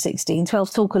witches of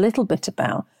 1612 talk a little bit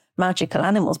about magical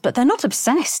animals, but they're not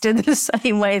obsessed in the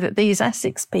same way that these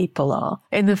Essex people are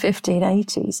in the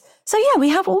 1580s. So yeah, we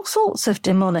have all sorts of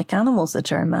demonic animals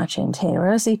that are imagined here.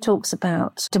 As he talks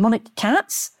about demonic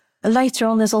cats. Later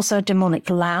on, there's also a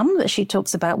demonic lamb that she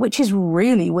talks about, which is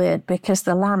really weird because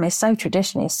the lamb is so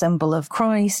traditionally a symbol of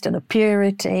Christ and of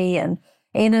purity and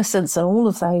innocence and all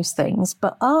of those things.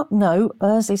 But no,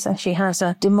 Ursley says she has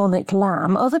a demonic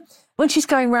lamb. When she's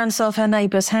going around some of her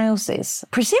neighbours' houses,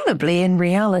 presumably in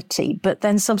reality, but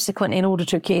then subsequently in order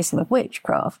to accuse them of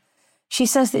witchcraft, She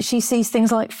says that she sees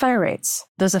things like ferrets.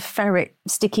 There's a ferret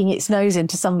sticking its nose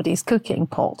into somebody's cooking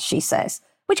pot, she says,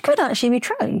 which could actually be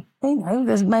true. You know,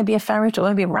 there's maybe a ferret or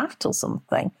maybe a rat or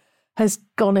something has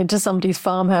gone into somebody's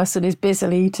farmhouse and is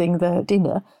busily eating their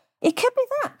dinner. It could be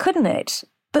that, couldn't it?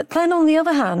 But then on the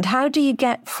other hand, how do you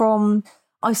get from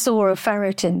I saw a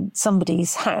ferret in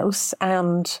somebody's house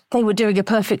and they were doing a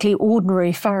perfectly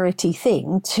ordinary ferrety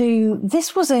thing to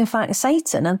this was in fact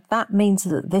Satan, and that means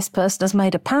that this person has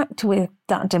made a pact with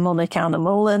that demonic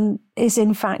animal and is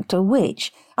in fact a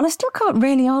witch? And I still can't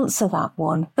really answer that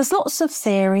one. There's lots of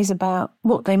theories about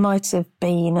what they might have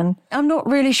been, and I'm not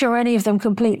really sure any of them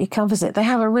completely covers it. They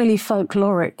have a really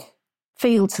folkloric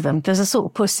feel to them. There's a sort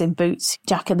of Puss in Boots,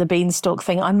 Jack and the Beanstalk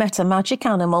thing. I met a magic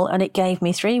animal and it gave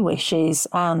me 3 wishes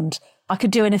and I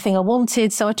could do anything I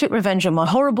wanted, so I took revenge on my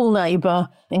horrible neighbour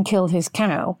and killed his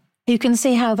cow. You can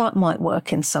see how that might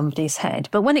work in somebody's head.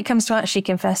 But when it comes to actually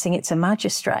confessing it to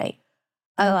magistrate,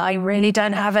 I really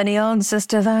don't have any answers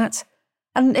to that.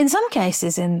 And in some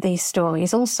cases in these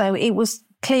stories also, it was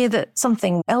clear that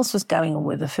something else was going on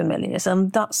with the familiars,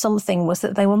 and that something was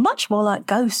that they were much more like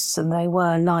ghosts than they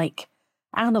were like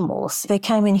animals. They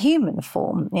came in human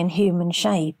form, in human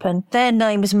shape, and their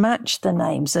names matched the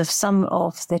names of some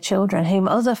of the children whom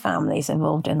other families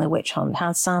involved in the witch hunt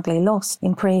had sadly lost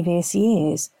in previous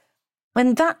years.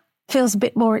 And that feels a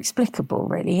bit more explicable,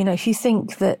 really. You know, if you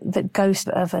think that the ghost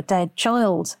of a dead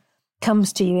child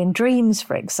comes to you in dreams,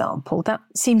 for example, that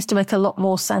seems to make a lot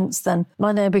more sense than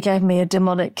my neighbour gave me a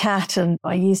demonic cat and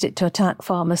I used it to attack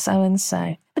farmer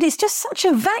so-and-so. But it's just such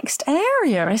a vexed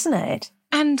area, isn't it?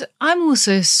 And I'm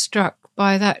also struck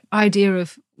by that idea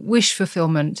of wish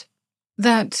fulfillment,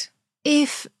 that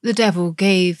if the devil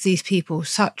gave these people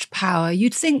such power,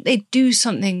 you'd think they'd do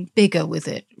something bigger with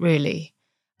it, really.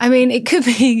 I mean, it could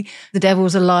be the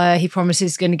devil's a liar, he promises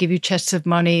he's going to give you chests of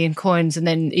money and coins, and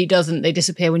then he doesn't, they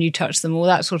disappear when you touch them, all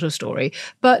that sort of story.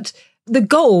 But the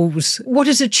goals, what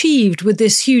is achieved with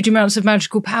this huge amounts of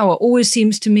magical power, always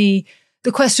seems to me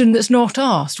the question that's not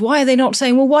asked. Why are they not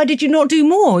saying, well, why did you not do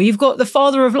more? You've got the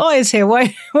father of lies here.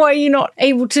 Why are you not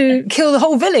able to kill the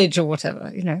whole village or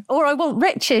whatever, you know? Or I want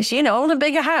riches, you know, I want a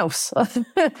bigger house.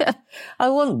 I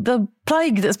want the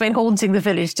plague that's been haunting the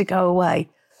village to go away.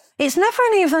 It's never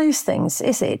any of those things,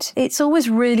 is it? It's always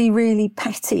really, really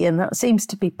petty, and that seems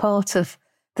to be part of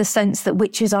the sense that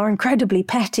witches are incredibly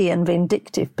petty and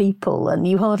vindictive people, and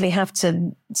you hardly have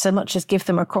to so much as give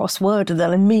them a crossword and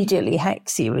they'll immediately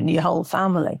hex you and your whole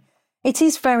family. It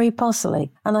is very puzzling,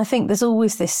 and I think there's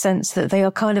always this sense that they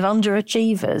are kind of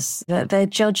underachievers, that they're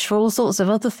judged for all sorts of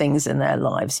other things in their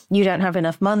lives. You don't have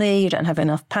enough money, you don't have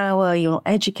enough power, you're not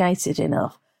educated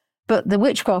enough. But the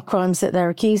witchcraft crimes that they're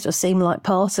accused of seem like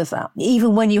part of that.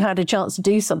 Even when you had a chance to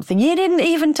do something, you didn't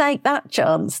even take that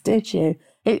chance, did you?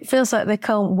 It feels like they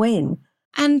can't win.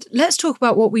 And let's talk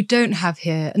about what we don't have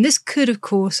here. And this could, of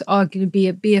course,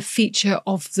 arguably be a feature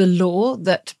of the law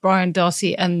that Brian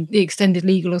Darcy and the extended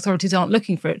legal authorities aren't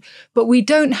looking for it. But we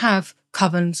don't have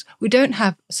covens, we don't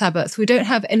have Sabbath, we don't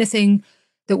have anything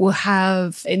that we'll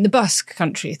have in the Basque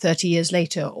country 30 years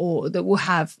later, or that we'll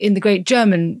have in the Great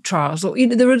German trials. Or, you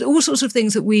know, there are all sorts of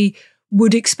things that we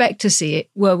would expect to see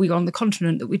were we on the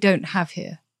continent that we don't have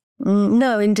here.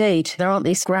 No, indeed. There aren't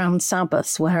these grand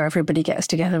Sabbaths where everybody gets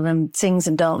together and sings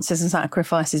and dances and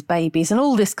sacrifices babies and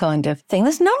all this kind of thing.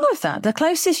 There's none of that. The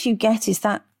closest you get is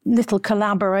that little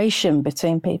collaboration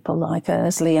between people like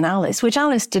Ursula and Alice, which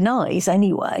Alice denies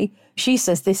anyway. She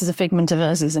says this is a figment of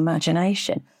Ursula's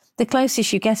imagination. The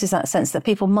closest you get is that sense that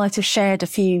people might have shared a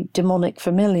few demonic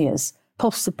familiars,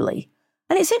 possibly.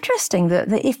 And it's interesting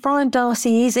that if Brian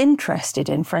Darcy is interested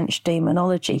in French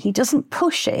demonology, he doesn't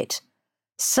push it.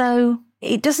 So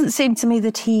it doesn't seem to me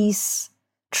that he's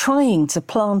trying to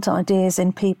plant ideas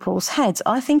in people's heads.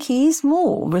 I think he is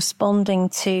more responding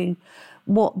to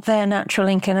what their natural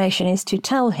inclination is to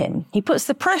tell him. He puts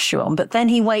the pressure on, but then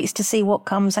he waits to see what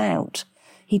comes out.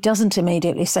 He doesn't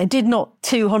immediately say, did not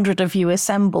 200 of you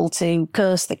assemble to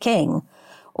curse the king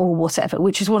or whatever,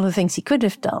 which is one of the things he could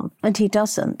have done, and he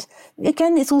doesn't.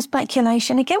 Again, it's all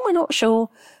speculation. Again, we're not sure.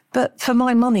 But for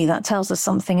my money, that tells us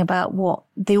something about what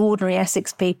the ordinary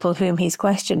Essex people whom he's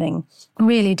questioning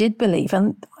really did believe.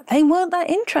 And they weren't that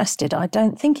interested, I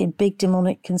don't think, in big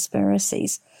demonic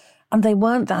conspiracies. And they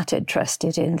weren't that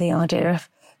interested in the idea of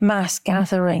mass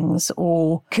gatherings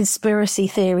or conspiracy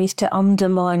theories to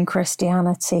undermine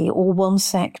Christianity or one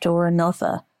sect or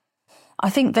another. I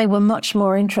think they were much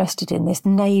more interested in this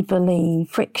neighbourly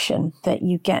friction that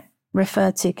you get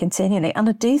referred to continually. And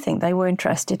I do think they were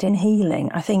interested in healing.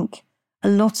 I think a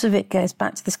lot of it goes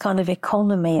back to this kind of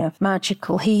economy of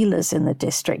magical healers in the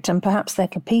district, and perhaps they're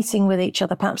competing with each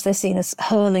other. Perhaps they're seen as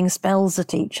hurling spells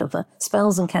at each other,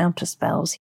 spells and counter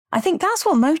spells. I think that's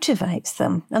what motivates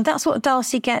them, and that's what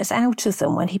Darcy gets out of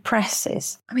them when he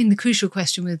presses. I mean, the crucial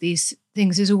question with these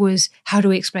things is always, how do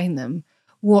we explain them?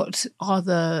 What are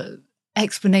the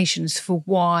explanations for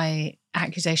why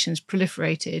accusations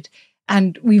proliferated?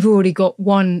 And we've already got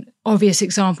one obvious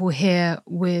example here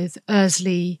with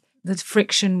Ursley, the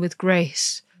friction with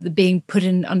Grace, the being put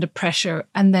in under pressure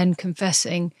and then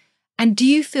confessing. And do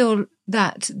you feel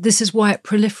that this is why it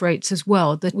proliferates as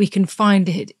well, that we can find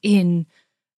it in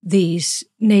these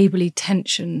neighbourly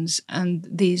tensions and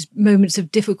these moments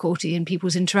of difficulty in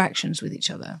people's interactions with each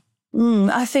other?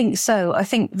 I think so. I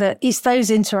think that it's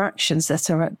those interactions that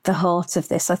are at the heart of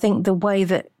this. I think the way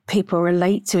that people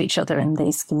relate to each other in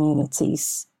these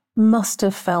communities must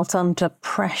have felt under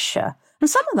pressure. And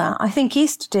some of that, I think,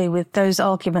 is to do with those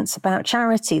arguments about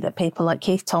charity that people like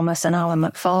Keith Thomas and Alan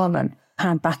McFarlane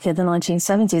had back in the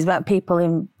 1970s about people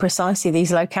in precisely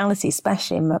these localities,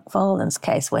 especially in McFarlane's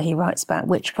case, where he writes about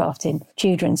witchcraft in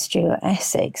Tudor and Stuart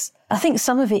Essex. I think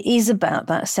some of it is about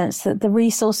that sense that the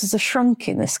resources are shrunk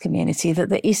in this community, that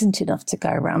there isn't enough to go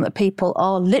around, that people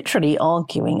are literally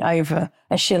arguing over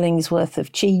a shilling's worth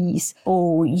of cheese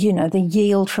or, the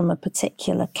yield from a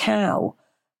particular cow.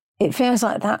 It feels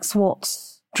like that's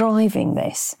what's driving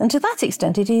this. And to that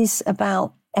extent, it is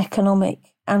about economic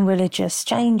and religious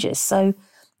changes. So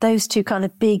those two kind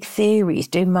of big theories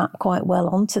do map quite well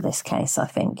onto this case, I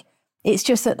think. It's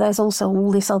just that there's also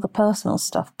all this other personal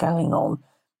stuff going on.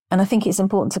 And I think it's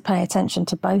important to pay attention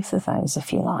to both of those,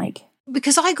 if you like.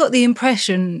 Because I got the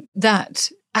impression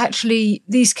that actually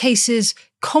these cases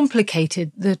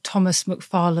complicated the Thomas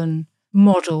McFarlane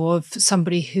model of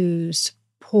somebody who's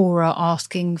poorer,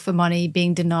 asking for money,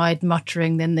 being denied,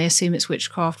 muttering, then they assume it's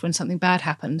witchcraft when something bad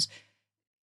happens.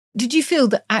 Did you feel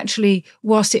that actually,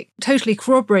 whilst it totally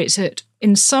corroborates it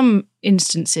in some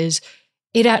instances,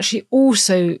 it actually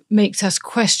also makes us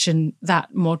question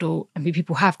that model? I mean,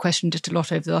 people have questioned it a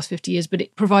lot over the last 50 years, but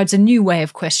it provides a new way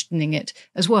of questioning it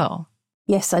as well.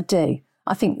 Yes, I do.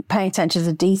 I think paying attention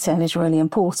to detail is really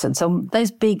important. So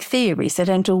those big theories, they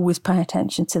don't always pay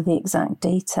attention to the exact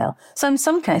detail. So in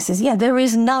some cases, there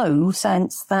is no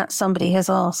sense that somebody has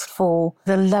asked for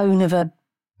the loan of a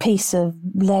piece of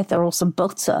leather or some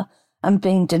butter and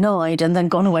being denied and then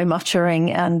gone away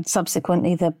muttering, and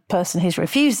subsequently the person who's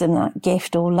refused them that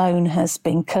gift or loan has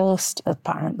been cursed,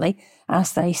 apparently,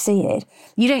 as they see it.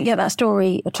 You don't get that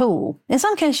story at all. In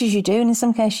some cases you do, and in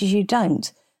some cases you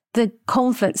don't. The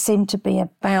conflicts seem to be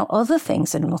about other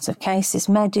things in a lot of cases: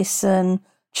 medicine,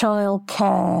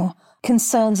 childcare,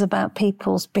 concerns about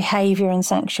people's behaviour and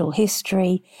sexual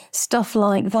history, stuff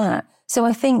like that. So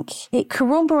I think it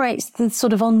corroborates the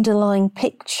sort of underlying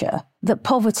picture that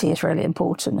poverty is really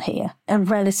important here, and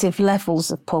relative levels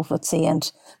of poverty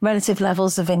and relative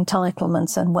levels of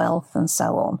entitlement and wealth and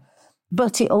so on.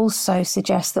 But it also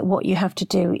suggests that what you have to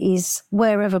do is,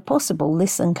 wherever possible,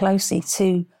 listen closely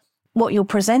to what you're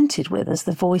presented with as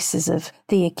the voices of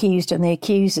the accused and the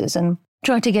accusers, and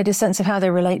try to get a sense of how they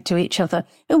relate to each other,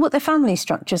 and what their family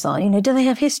structures are. Do they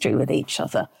have history with each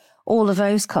other? All of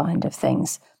those kind of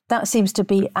things. That seems to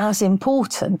be as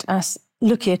important as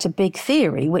looking at a big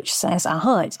theory which says,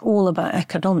 it's all about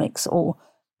economics, or,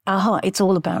 it's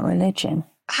all about religion.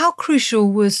 How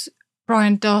crucial was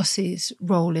Brian Darcy's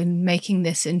role in making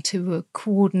this into a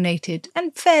coordinated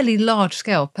and fairly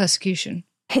large-scale persecution?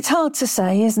 It's hard to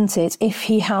say, isn't it? If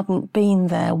he hadn't been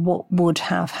there, what would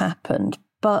have happened?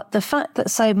 But the fact that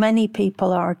so many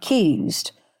people are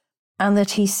accused, and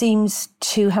that he seems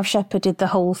to have shepherded the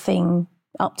whole thing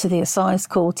up to the assize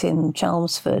court in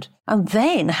Chelmsford, and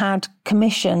then had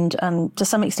commissioned and to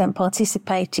some extent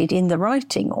participated in the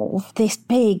writing of this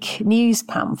big news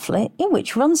pamphlet,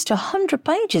 which runs to 100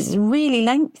 pages, is really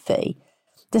lengthy.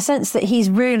 The sense that he's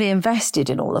really invested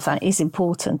in all of that is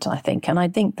important, I think, and I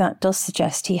think that does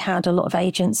suggest he had a lot of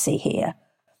agency here,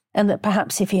 and that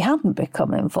perhaps if he hadn't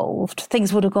become involved,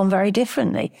 things would have gone very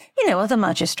differently. Other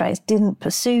magistrates didn't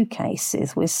pursue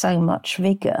cases with so much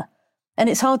vigour. And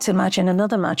it's hard to imagine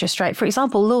another magistrate. For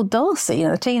example, Lord Darcy,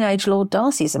 the teenage Lord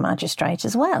Darcy is a magistrate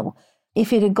as well.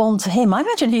 If it had gone to him, I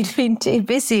imagine he'd been too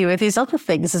busy with his other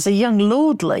things as a young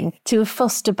lordling to have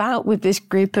fussed about with this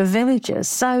group of villagers.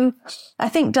 So I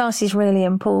think Darcy's really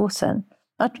important.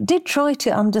 I did try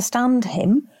to understand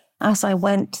him as I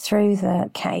went through the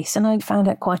case, and I found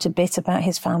out quite a bit about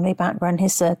his family background,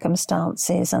 his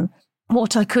circumstances, and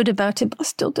what I could about him, but I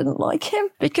still didn't like him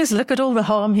because look at all the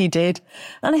harm he did.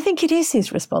 And I think it is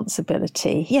his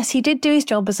responsibility. Yes, he did do his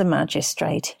job as a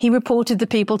magistrate. He reported the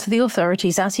people to the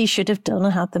authorities as he should have done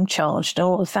and had them charged and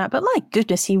all of that. But my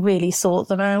goodness, he really sought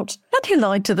them out. And he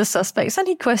lied to the suspects and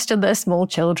he questioned their small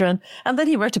children. And then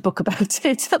he wrote a book about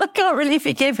it. But I can't really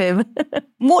forgive him.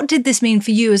 What did this mean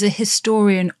for you as a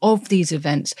historian of these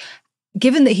events,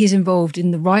 given that he's involved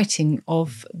in the writing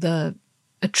of A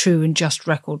True and Just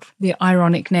Record, the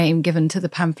ironic name given to the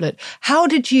pamphlet? How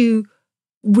did you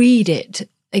read it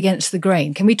against the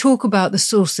grain? Can we talk about the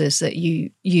sources that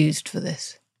you used for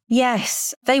this?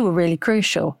 Yes, they were really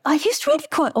crucial. I used really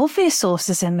quite obvious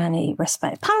sources in many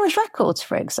respects. Parish records,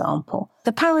 for example.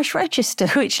 The parish register,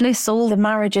 which lists all the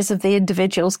marriages of the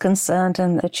individuals concerned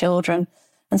and the children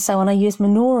and so on. I used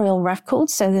manorial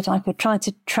records so that I could try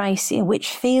to trace which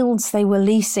fields they were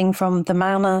leasing from the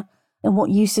manor and what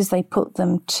uses they put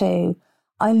them to.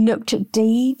 I looked at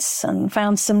deeds and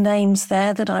found some names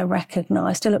there that I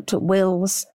recognised. I looked at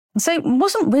wills. So it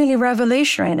wasn't really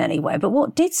revolutionary in any way, but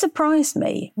what did surprise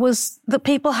me was that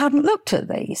people hadn't looked at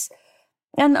these.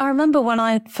 And I remember when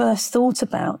I first thought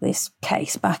about this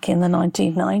case back in the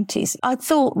 1990s, I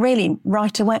thought really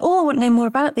right away, I want to know more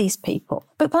about these people.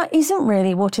 But that isn't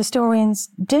really what historians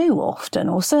do often,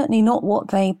 or certainly not what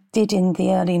they did in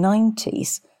the early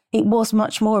 90s. It was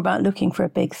much more about looking for a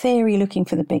big theory, looking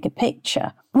for the bigger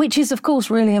picture, which is, of course,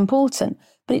 really important.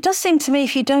 But it does seem to me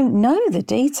if you don't know the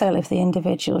detail of the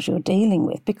individuals you're dealing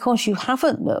with, because you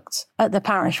haven't looked at the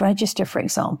parish register, for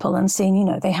example, and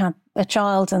seen, they had a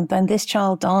child and then this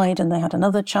child died and they had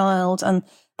another child and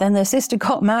then their sister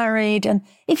got married. And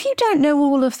if you don't know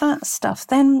all of that stuff,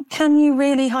 then can you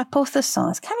really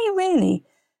hypothesize? Can you really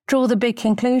draw the big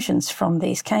conclusions from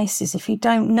these cases if you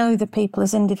don't know the people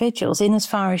as individuals in as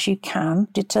far as you can,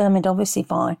 determined obviously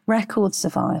by record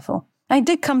survival? I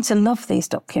did come to love these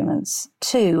documents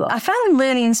too. I found them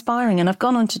really inspiring and I've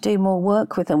gone on to do more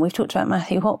work with them. We've talked about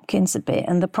Matthew Hopkins a bit,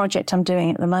 and the project I'm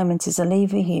doing at the moment is a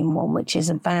Leverhulme one, which is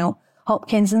about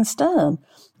Hopkins and Stern.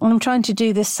 And I'm trying to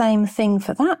do the same thing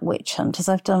for that witch hunt as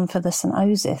I've done for the St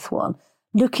Osyth one,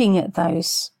 looking at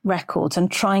those records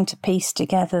and trying to piece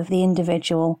together the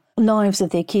individual lives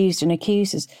of the accused and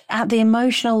accusers at the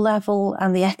emotional level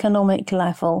and the economic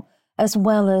level, as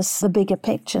well as the bigger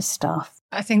picture stuff.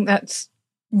 I think that's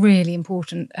really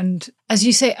important. And as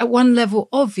you say, at one level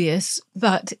obvious,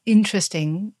 but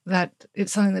interesting that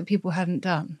it's something that people hadn't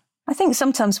done. I think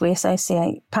sometimes we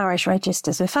associate parish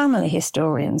registers with family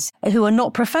historians who are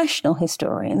not professional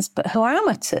historians, but who are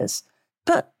amateurs.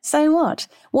 But so what?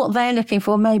 What they're looking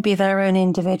for may be their own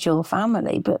individual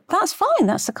family, but that's fine.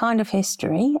 That's the kind of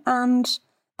history. And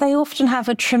they often have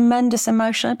a tremendous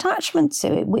emotional attachment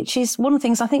to it, which is one of the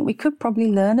things I think we could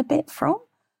probably learn a bit from.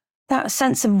 That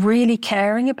sense of really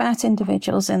caring about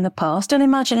individuals in the past and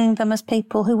imagining them as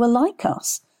people who were like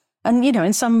us. And,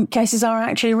 in some cases are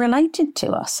actually related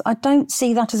to us. I don't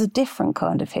see that as a different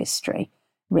kind of history,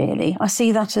 really. I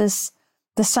see that as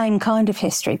the same kind of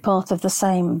history, part of the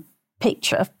same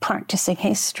picture of practicing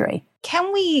history.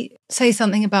 Can we say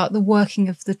something about the working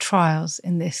of the trials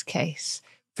in this case?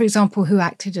 For example, who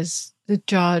acted as the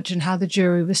judge and how the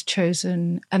jury was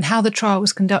chosen and how the trial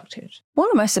was conducted? One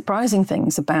of the most surprising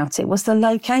things about it was the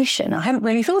location. I hadn't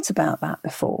really thought about that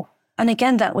before. And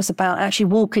again, that was about actually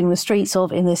walking the streets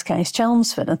of, in this case,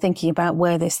 Chelmsford, and thinking about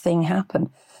where this thing happened.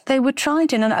 They were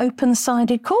tried in an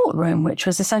open-sided courtroom, which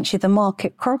was essentially the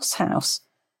Market Cross House,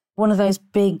 one of those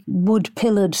big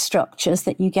wood-pillared structures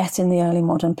that you get in the early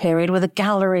modern period with a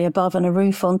gallery above and a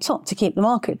roof on top to keep the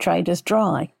market traders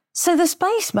dry. So the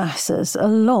space matters a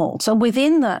lot. And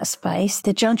within that space,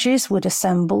 the judges would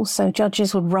assemble. So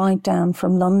judges would ride down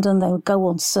from London. They would go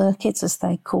on circuits, as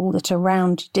they called it,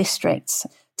 around districts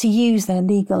to use their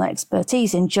legal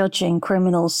expertise in judging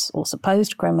criminals or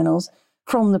supposed criminals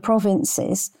from the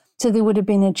provinces. So there would have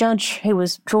been a judge who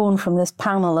was drawn from this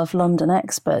panel of London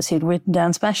experts who'd ridden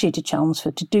down especially to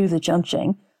Chelmsford to do the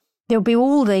judging. There would be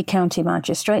all the county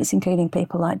magistrates, including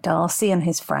people like Darcy and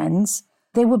his friends.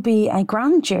 There would be a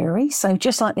grand jury, so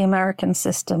just like the American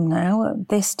system now, at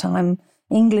this time,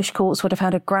 English courts would have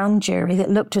had a grand jury that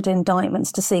looked at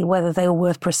indictments to see whether they were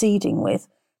worth proceeding with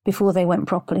before they went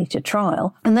properly to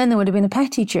trial. And then there would have been a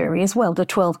petty jury as well, the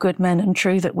 12 good men and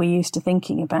true that we're used to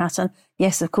thinking about. And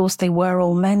yes, of course, they were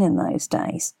all men in those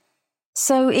days.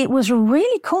 So it was a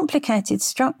really complicated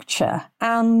structure,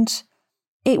 and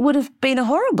it would have been a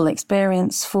horrible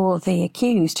experience for the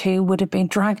accused, who would have been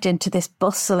dragged into this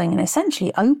bustling and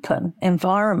essentially open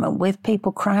environment with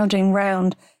people crowding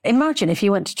round. Imagine if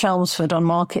you went to Chelmsford on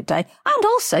market day and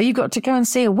also you got to go and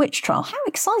see a witch trial. How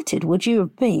excited would you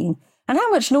have been? And how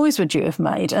much noise would you have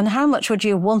made? And how much would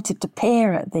you have wanted to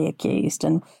peer at the accused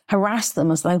and harass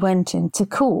them as they went into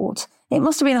court? It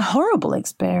must have been a horrible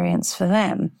experience for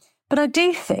them. But I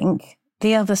do think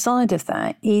the other side of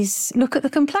that is look at the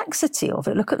complexity of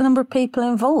it. Look at the number of people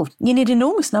involved. You need an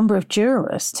enormous number of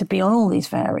jurors to be on all these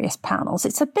various panels.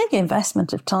 It's a big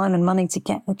investment of time and money to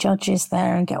get the judges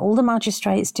there and get all the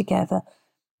magistrates together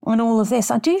and all of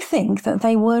this. I do think that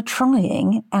they were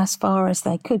trying as far as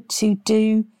they could to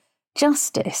do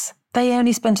justice. They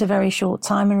only spent a very short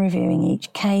time in reviewing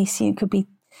each case. It could be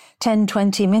 10,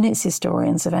 20 minutes,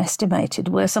 historians have estimated,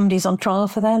 where somebody's on trial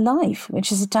for their life,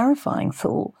 which is a terrifying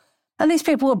thought. And these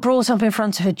people were brought up in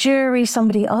front of a jury.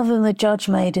 Somebody other than the judge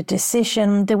made a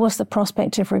decision. There was the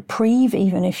prospect of reprieve,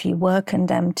 even if you were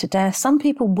condemned to death. Some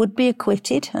people would be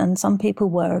acquitted, and some people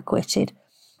were acquitted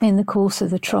in the course of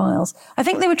the trials. I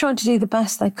think they were trying to do the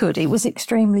best they could. It was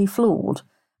extremely flawed,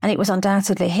 and it was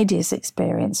undoubtedly a hideous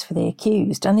experience for the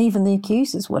accused. And even the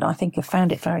accusers would, I think, have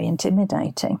found it very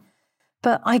intimidating.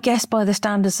 But I guess by the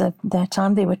standards of their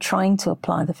time, they were trying to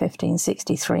apply the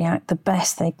 1563 Act the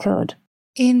best they could.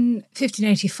 In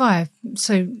 1585,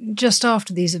 so just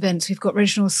after these events, we've got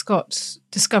Reginald Scott's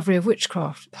Discovery of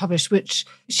Witchcraft published, which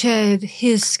shared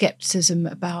his scepticism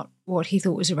about what he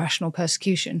thought was irrational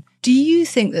persecution. Do you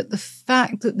think that the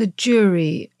fact that the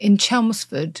jury in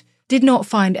Chelmsford did not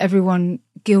find everyone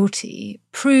guilty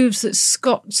proves that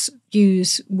Scott's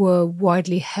views were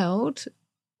widely held?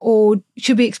 Or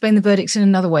should we explain the verdicts in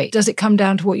another way? Does it come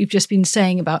down to what you've just been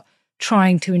saying about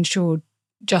trying to ensure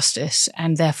justice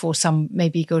and therefore some may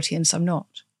be guilty and some not?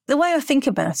 The way I think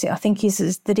about it, I think,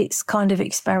 is that it's kind of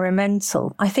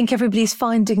experimental. I think everybody's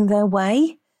finding their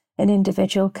way in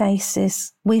individual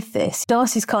cases with this.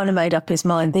 Darcy's kind of made up his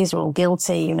mind. These are all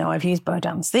guilty. I've used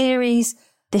Baudin's theories.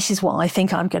 This is what I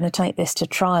think. I'm going to take this to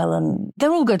trial and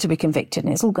they're all going to be convicted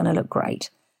and it's all going to look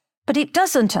great. But it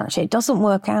doesn't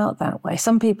work out that way.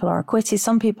 Some people are acquitted,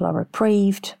 some people are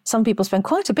reprieved, some people spend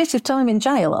quite a bit of time in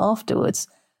jail afterwards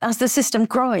as the system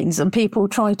grinds and people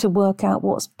try to work out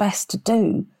what's best to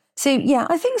do. So, yeah,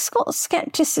 I think Scott's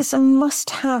scepticism must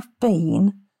have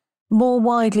been more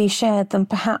widely shared than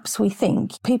perhaps we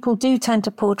think. People do tend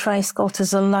to portray Scott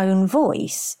as a lone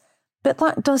voice, but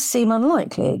that does seem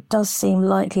unlikely. It does seem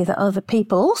likely that other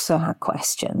people also had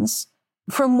questions,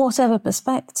 from whatever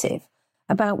perspective,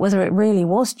 about whether it really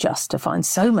was just to find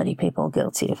so many people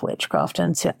guilty of witchcraft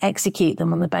and to execute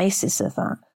them on the basis of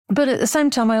that. But at the same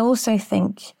time, I also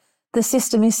think the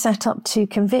system is set up to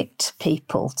convict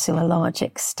people to a large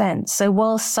extent. So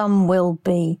while some will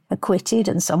be acquitted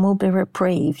and some will be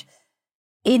reprieved,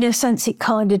 in a sense, it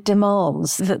kind of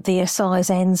demands that the assize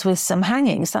ends with some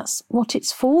hangings. That's what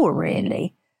it's for,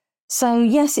 really. So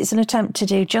yes, it's an attempt to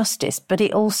do justice, but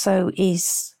it also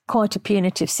is quite a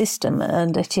punitive system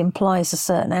and it implies a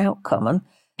certain outcome. And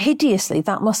hideously,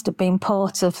 that must have been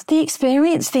part of the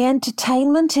experience, the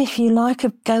entertainment, if you like,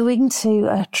 of going to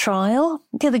a trial.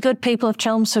 The good people of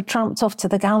Chelmsford tramped off to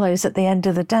the gallows at the end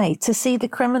of the day to see the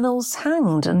criminals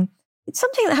hanged. And it's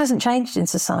something that hasn't changed in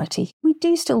society. We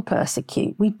do still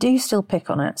persecute. We do still pick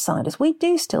on outsiders. We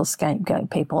do still scapegoat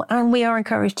people. And we are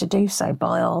encouraged to do so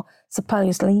by our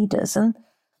supposed leaders. And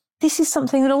this is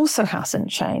something that also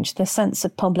hasn't changed. The sense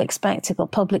of public spectacle,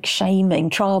 public shaming,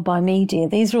 trial by media.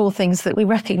 These are all things that we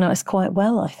recognise quite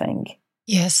well, I think.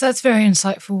 Yes, that's very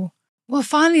insightful. Well,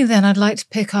 finally then, I'd like to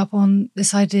pick up on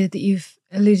this idea that you've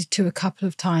alluded to a couple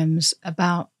of times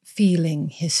about feeling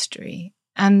history.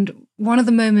 And one of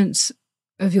the moments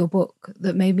of your book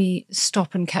that made me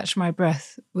stop and catch my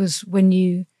breath was when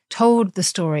you told the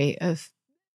story of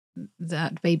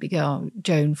that baby girl,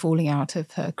 Joan, falling out of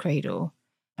her cradle.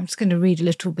 I'm just going to read a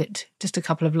little bit, just a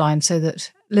couple of lines, so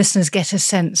that listeners get a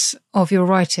sense of your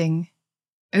writing.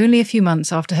 Only a few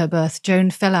months after her birth, Joan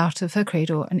fell out of her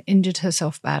cradle and injured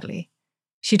herself badly.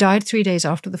 She died 3 days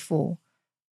after the fall.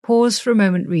 Pause for a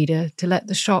moment, reader, to let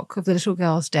the shock of the little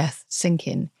girl's death sink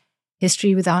in.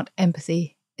 History without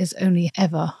empathy is only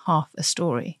ever half a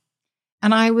story.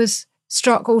 And I was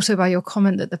struck also by your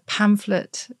comment that the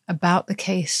pamphlet about the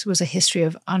case was a history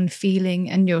of unfeeling,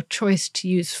 and your choice to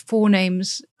use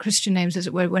forenames, Christian names as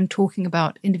it were, when talking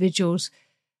about individuals,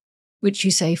 which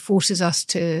you say forces us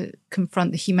to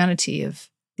confront the humanity of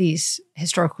these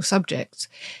historical subjects.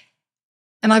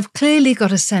 And I've clearly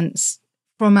got a sense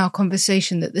from our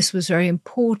conversation that this was very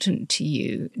important to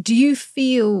you. Do you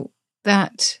feel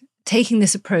that taking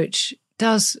this approach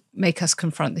does make us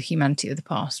confront the humanity of the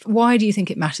past? Why do you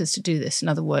think it matters to do this? In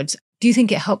other words, do you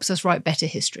think it helps us write better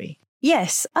history?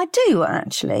 Yes, I do,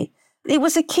 actually. It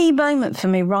was a key moment for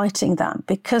me writing that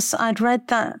because I'd read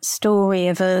that story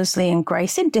of Ursley and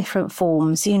Grace in different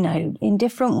forms, in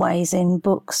different ways in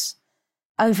books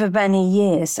over many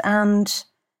years. And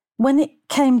when it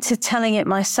came to telling it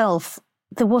myself,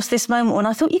 there was this moment when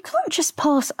I thought, you can't just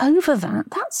pass over that.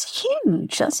 That's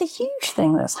huge. That's a huge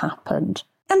thing that's happened.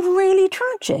 And really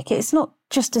tragic. It's not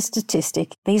just a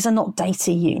statistic. These are not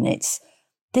data units.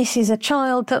 This is a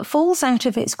child that falls out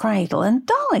of its cradle and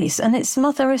dies, and its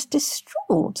mother is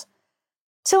distraught.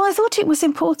 So I thought it was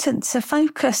important to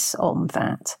focus on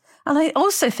that. And I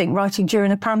also think writing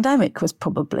during a pandemic was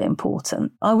probably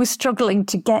important. I was struggling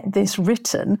to get this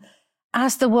written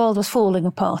as the world was falling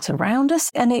apart around us,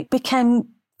 and it became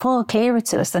far clearer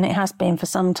to us than it has been for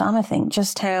some time, I think,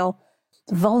 just how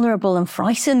vulnerable and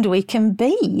frightened we can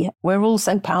be. We're all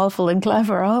so powerful and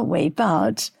clever, aren't we?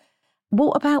 But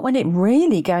what about when it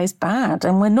really goes bad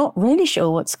and we're not really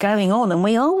sure what's going on and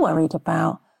we are worried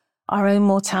about our own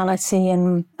mortality?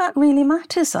 And that really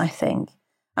matters, I think.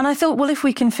 And I thought, well, if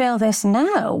we can feel this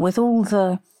now with all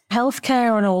the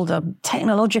healthcare and all the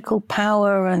technological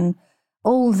power and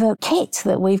all the kit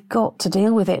that we've got to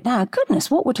deal with it now,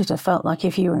 goodness, what would it have felt like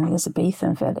if you were an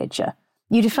Elizabethan villager?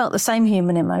 You'd have felt the same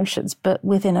human emotions, but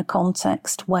within a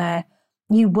context where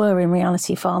you were in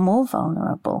reality far more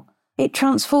vulnerable. It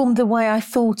transformed the way I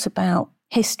thought about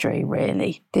history,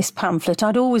 really, this pamphlet.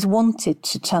 I'd always wanted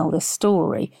to tell this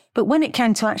story, but when it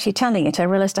came to actually telling it, I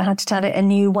realised I had to tell it a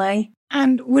new way.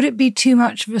 And would it be too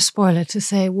much of a spoiler to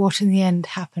say what in the end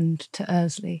happened to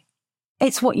Ursley?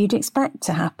 It's what you'd expect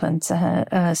to happen to her,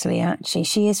 Ursley, actually.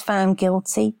 She is found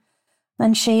guilty,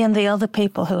 and she and the other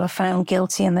people who are found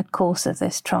guilty in the course of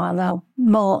this trial are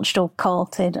marched or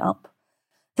carted up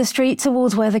the street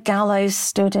towards where the gallows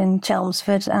stood in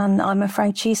Chelmsford, and I'm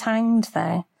afraid she's hanged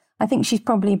there. I think she's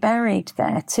probably buried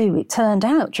there too. It turned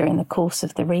out during the course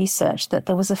of the research that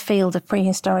there was a field of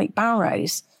prehistoric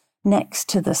barrows next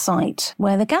to the site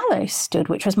where the gallows stood,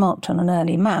 which was marked on an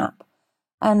early map.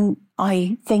 And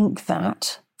I think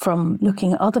that from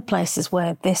looking at other places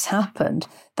where this happened,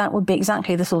 that would be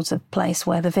exactly the sort of place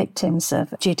where the victims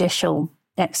of judicial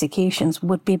executions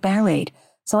would be buried.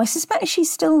 So I suspect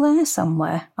she's still there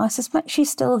somewhere. I suspect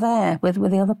she's still there with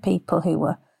the other people who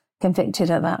were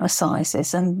convicted at that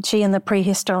assizes. And she and the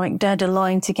prehistoric dead are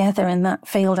lying together in that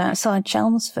field outside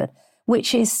Chelmsford,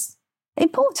 which is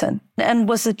important and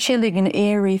was a chilling and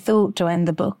eerie thought to end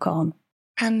the book on.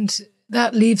 And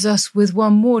that leaves us with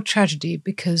one more tragedy,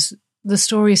 because the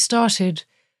story started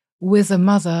with a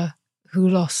mother who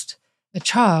lost a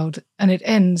child, and it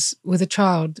ends with a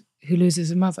child who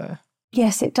loses a mother.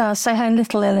 Yes, it does. So her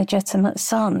little illegitimate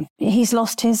son, he's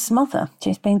lost his mother.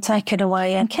 She's been taken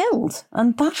away and killed.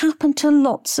 And that happened to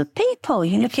lots of people.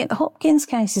 You're looking at the Hopkins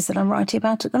cases that I'm writing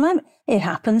about at the moment. It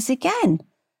happens again.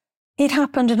 It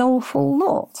happened an awful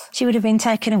lot. She would have been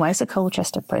taken away to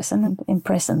Colchester prison and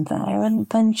imprisoned there, and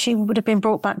then she would have been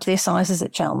brought back to the assizes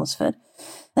at Chelmsford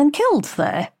and killed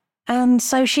there. And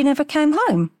so she never came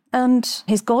home. And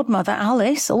his godmother,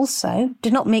 Alice, also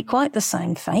did not meet quite the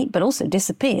same fate, but also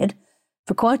disappeared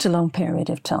for quite a long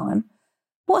period of time.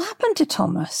 What happened to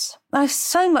Thomas? I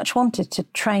so much wanted to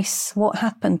trace what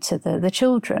happened to the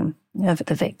children of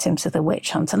the victims of the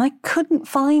witch hunt, and I couldn't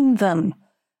find them.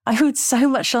 I would so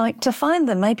much like to find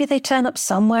them. Maybe they turn up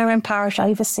somewhere in parish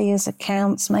overseers'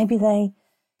 accounts. Maybe they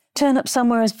turn up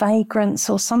somewhere as vagrants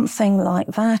or something like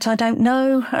that. I don't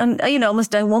know. And, I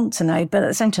almost don't want to know, but at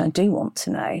the same time, I do want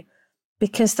to know,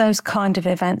 because those kind of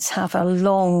events have a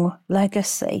long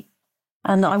legacy.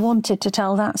 And I wanted to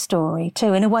tell that story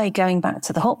too, in a way going back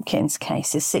to the Hopkins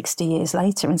cases 60 years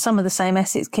later, and some of the same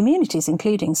Essex communities,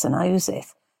 including St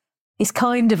Osyth, is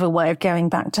kind of a way of going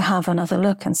back to have another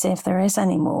look and see if there is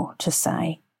any more to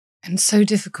say. And so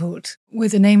difficult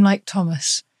with a name like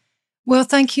Thomas. Well,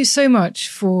 thank you so much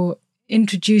for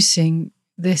introducing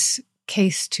this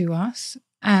case to us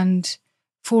and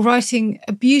for writing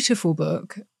a beautiful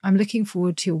book. I'm looking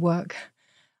forward to your work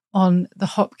on the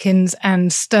Hopkins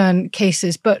and Stern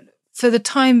cases. But for the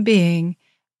time being,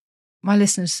 my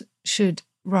listeners should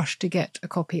rush to get a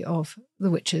copy of The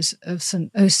Witches of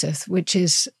St Osyth, which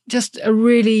is just a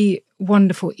really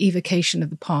wonderful evocation of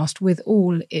the past with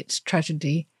all its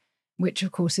tragedy, which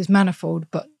of course is manifold,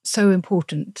 but so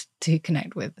important to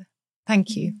connect with.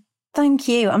 Thank you. Thank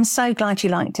you. I'm so glad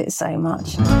you liked it so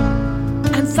much.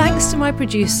 And thanks to my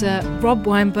producer, Rob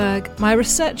Weinberg, my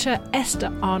researcher,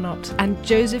 Esther Arnott, and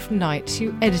Joseph Knight,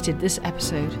 who edited this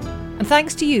episode. And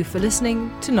thanks to you for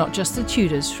listening to Not Just the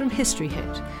Tudors from History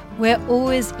Hit. We're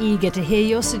always eager to hear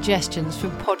your suggestions for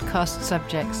podcast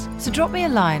subjects. So drop me a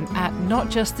line at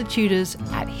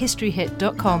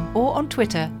notjustthetudors@historyhit.com or on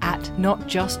Twitter at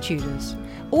notjusttudors.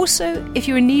 Also, if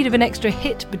you're in need of an extra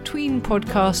hit between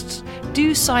podcasts,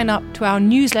 do sign up to our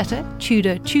newsletter,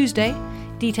 Tudor Tuesday.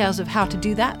 Details of how to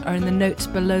do that are in the notes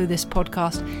below this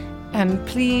podcast. And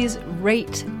please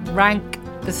rate, rank,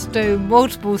 bestow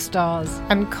multiple stars,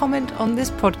 and comment on this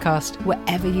podcast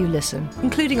wherever you listen,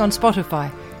 including on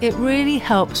Spotify. It really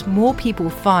helps more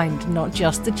people find Not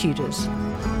Just the Tudors.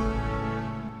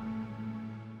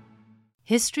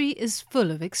 History is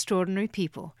full of extraordinary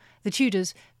people, the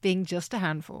Tudors being just a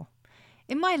handful.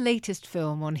 In my latest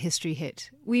film on History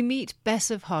Hit, we meet Bess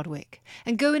of Hardwick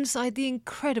and go inside the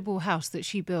incredible house that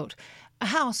she built, a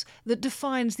house that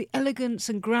defines the elegance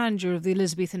and grandeur of the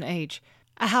Elizabethan age,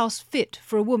 a house fit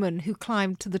for a woman who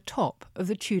climbed to the top of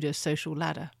the Tudor social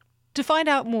ladder. To find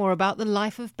out more about the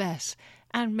life of Bess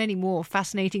and many more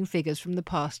fascinating figures from the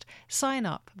past, sign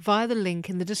up via the link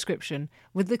in the description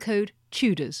with the code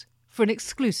TUDORS for an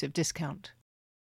exclusive discount.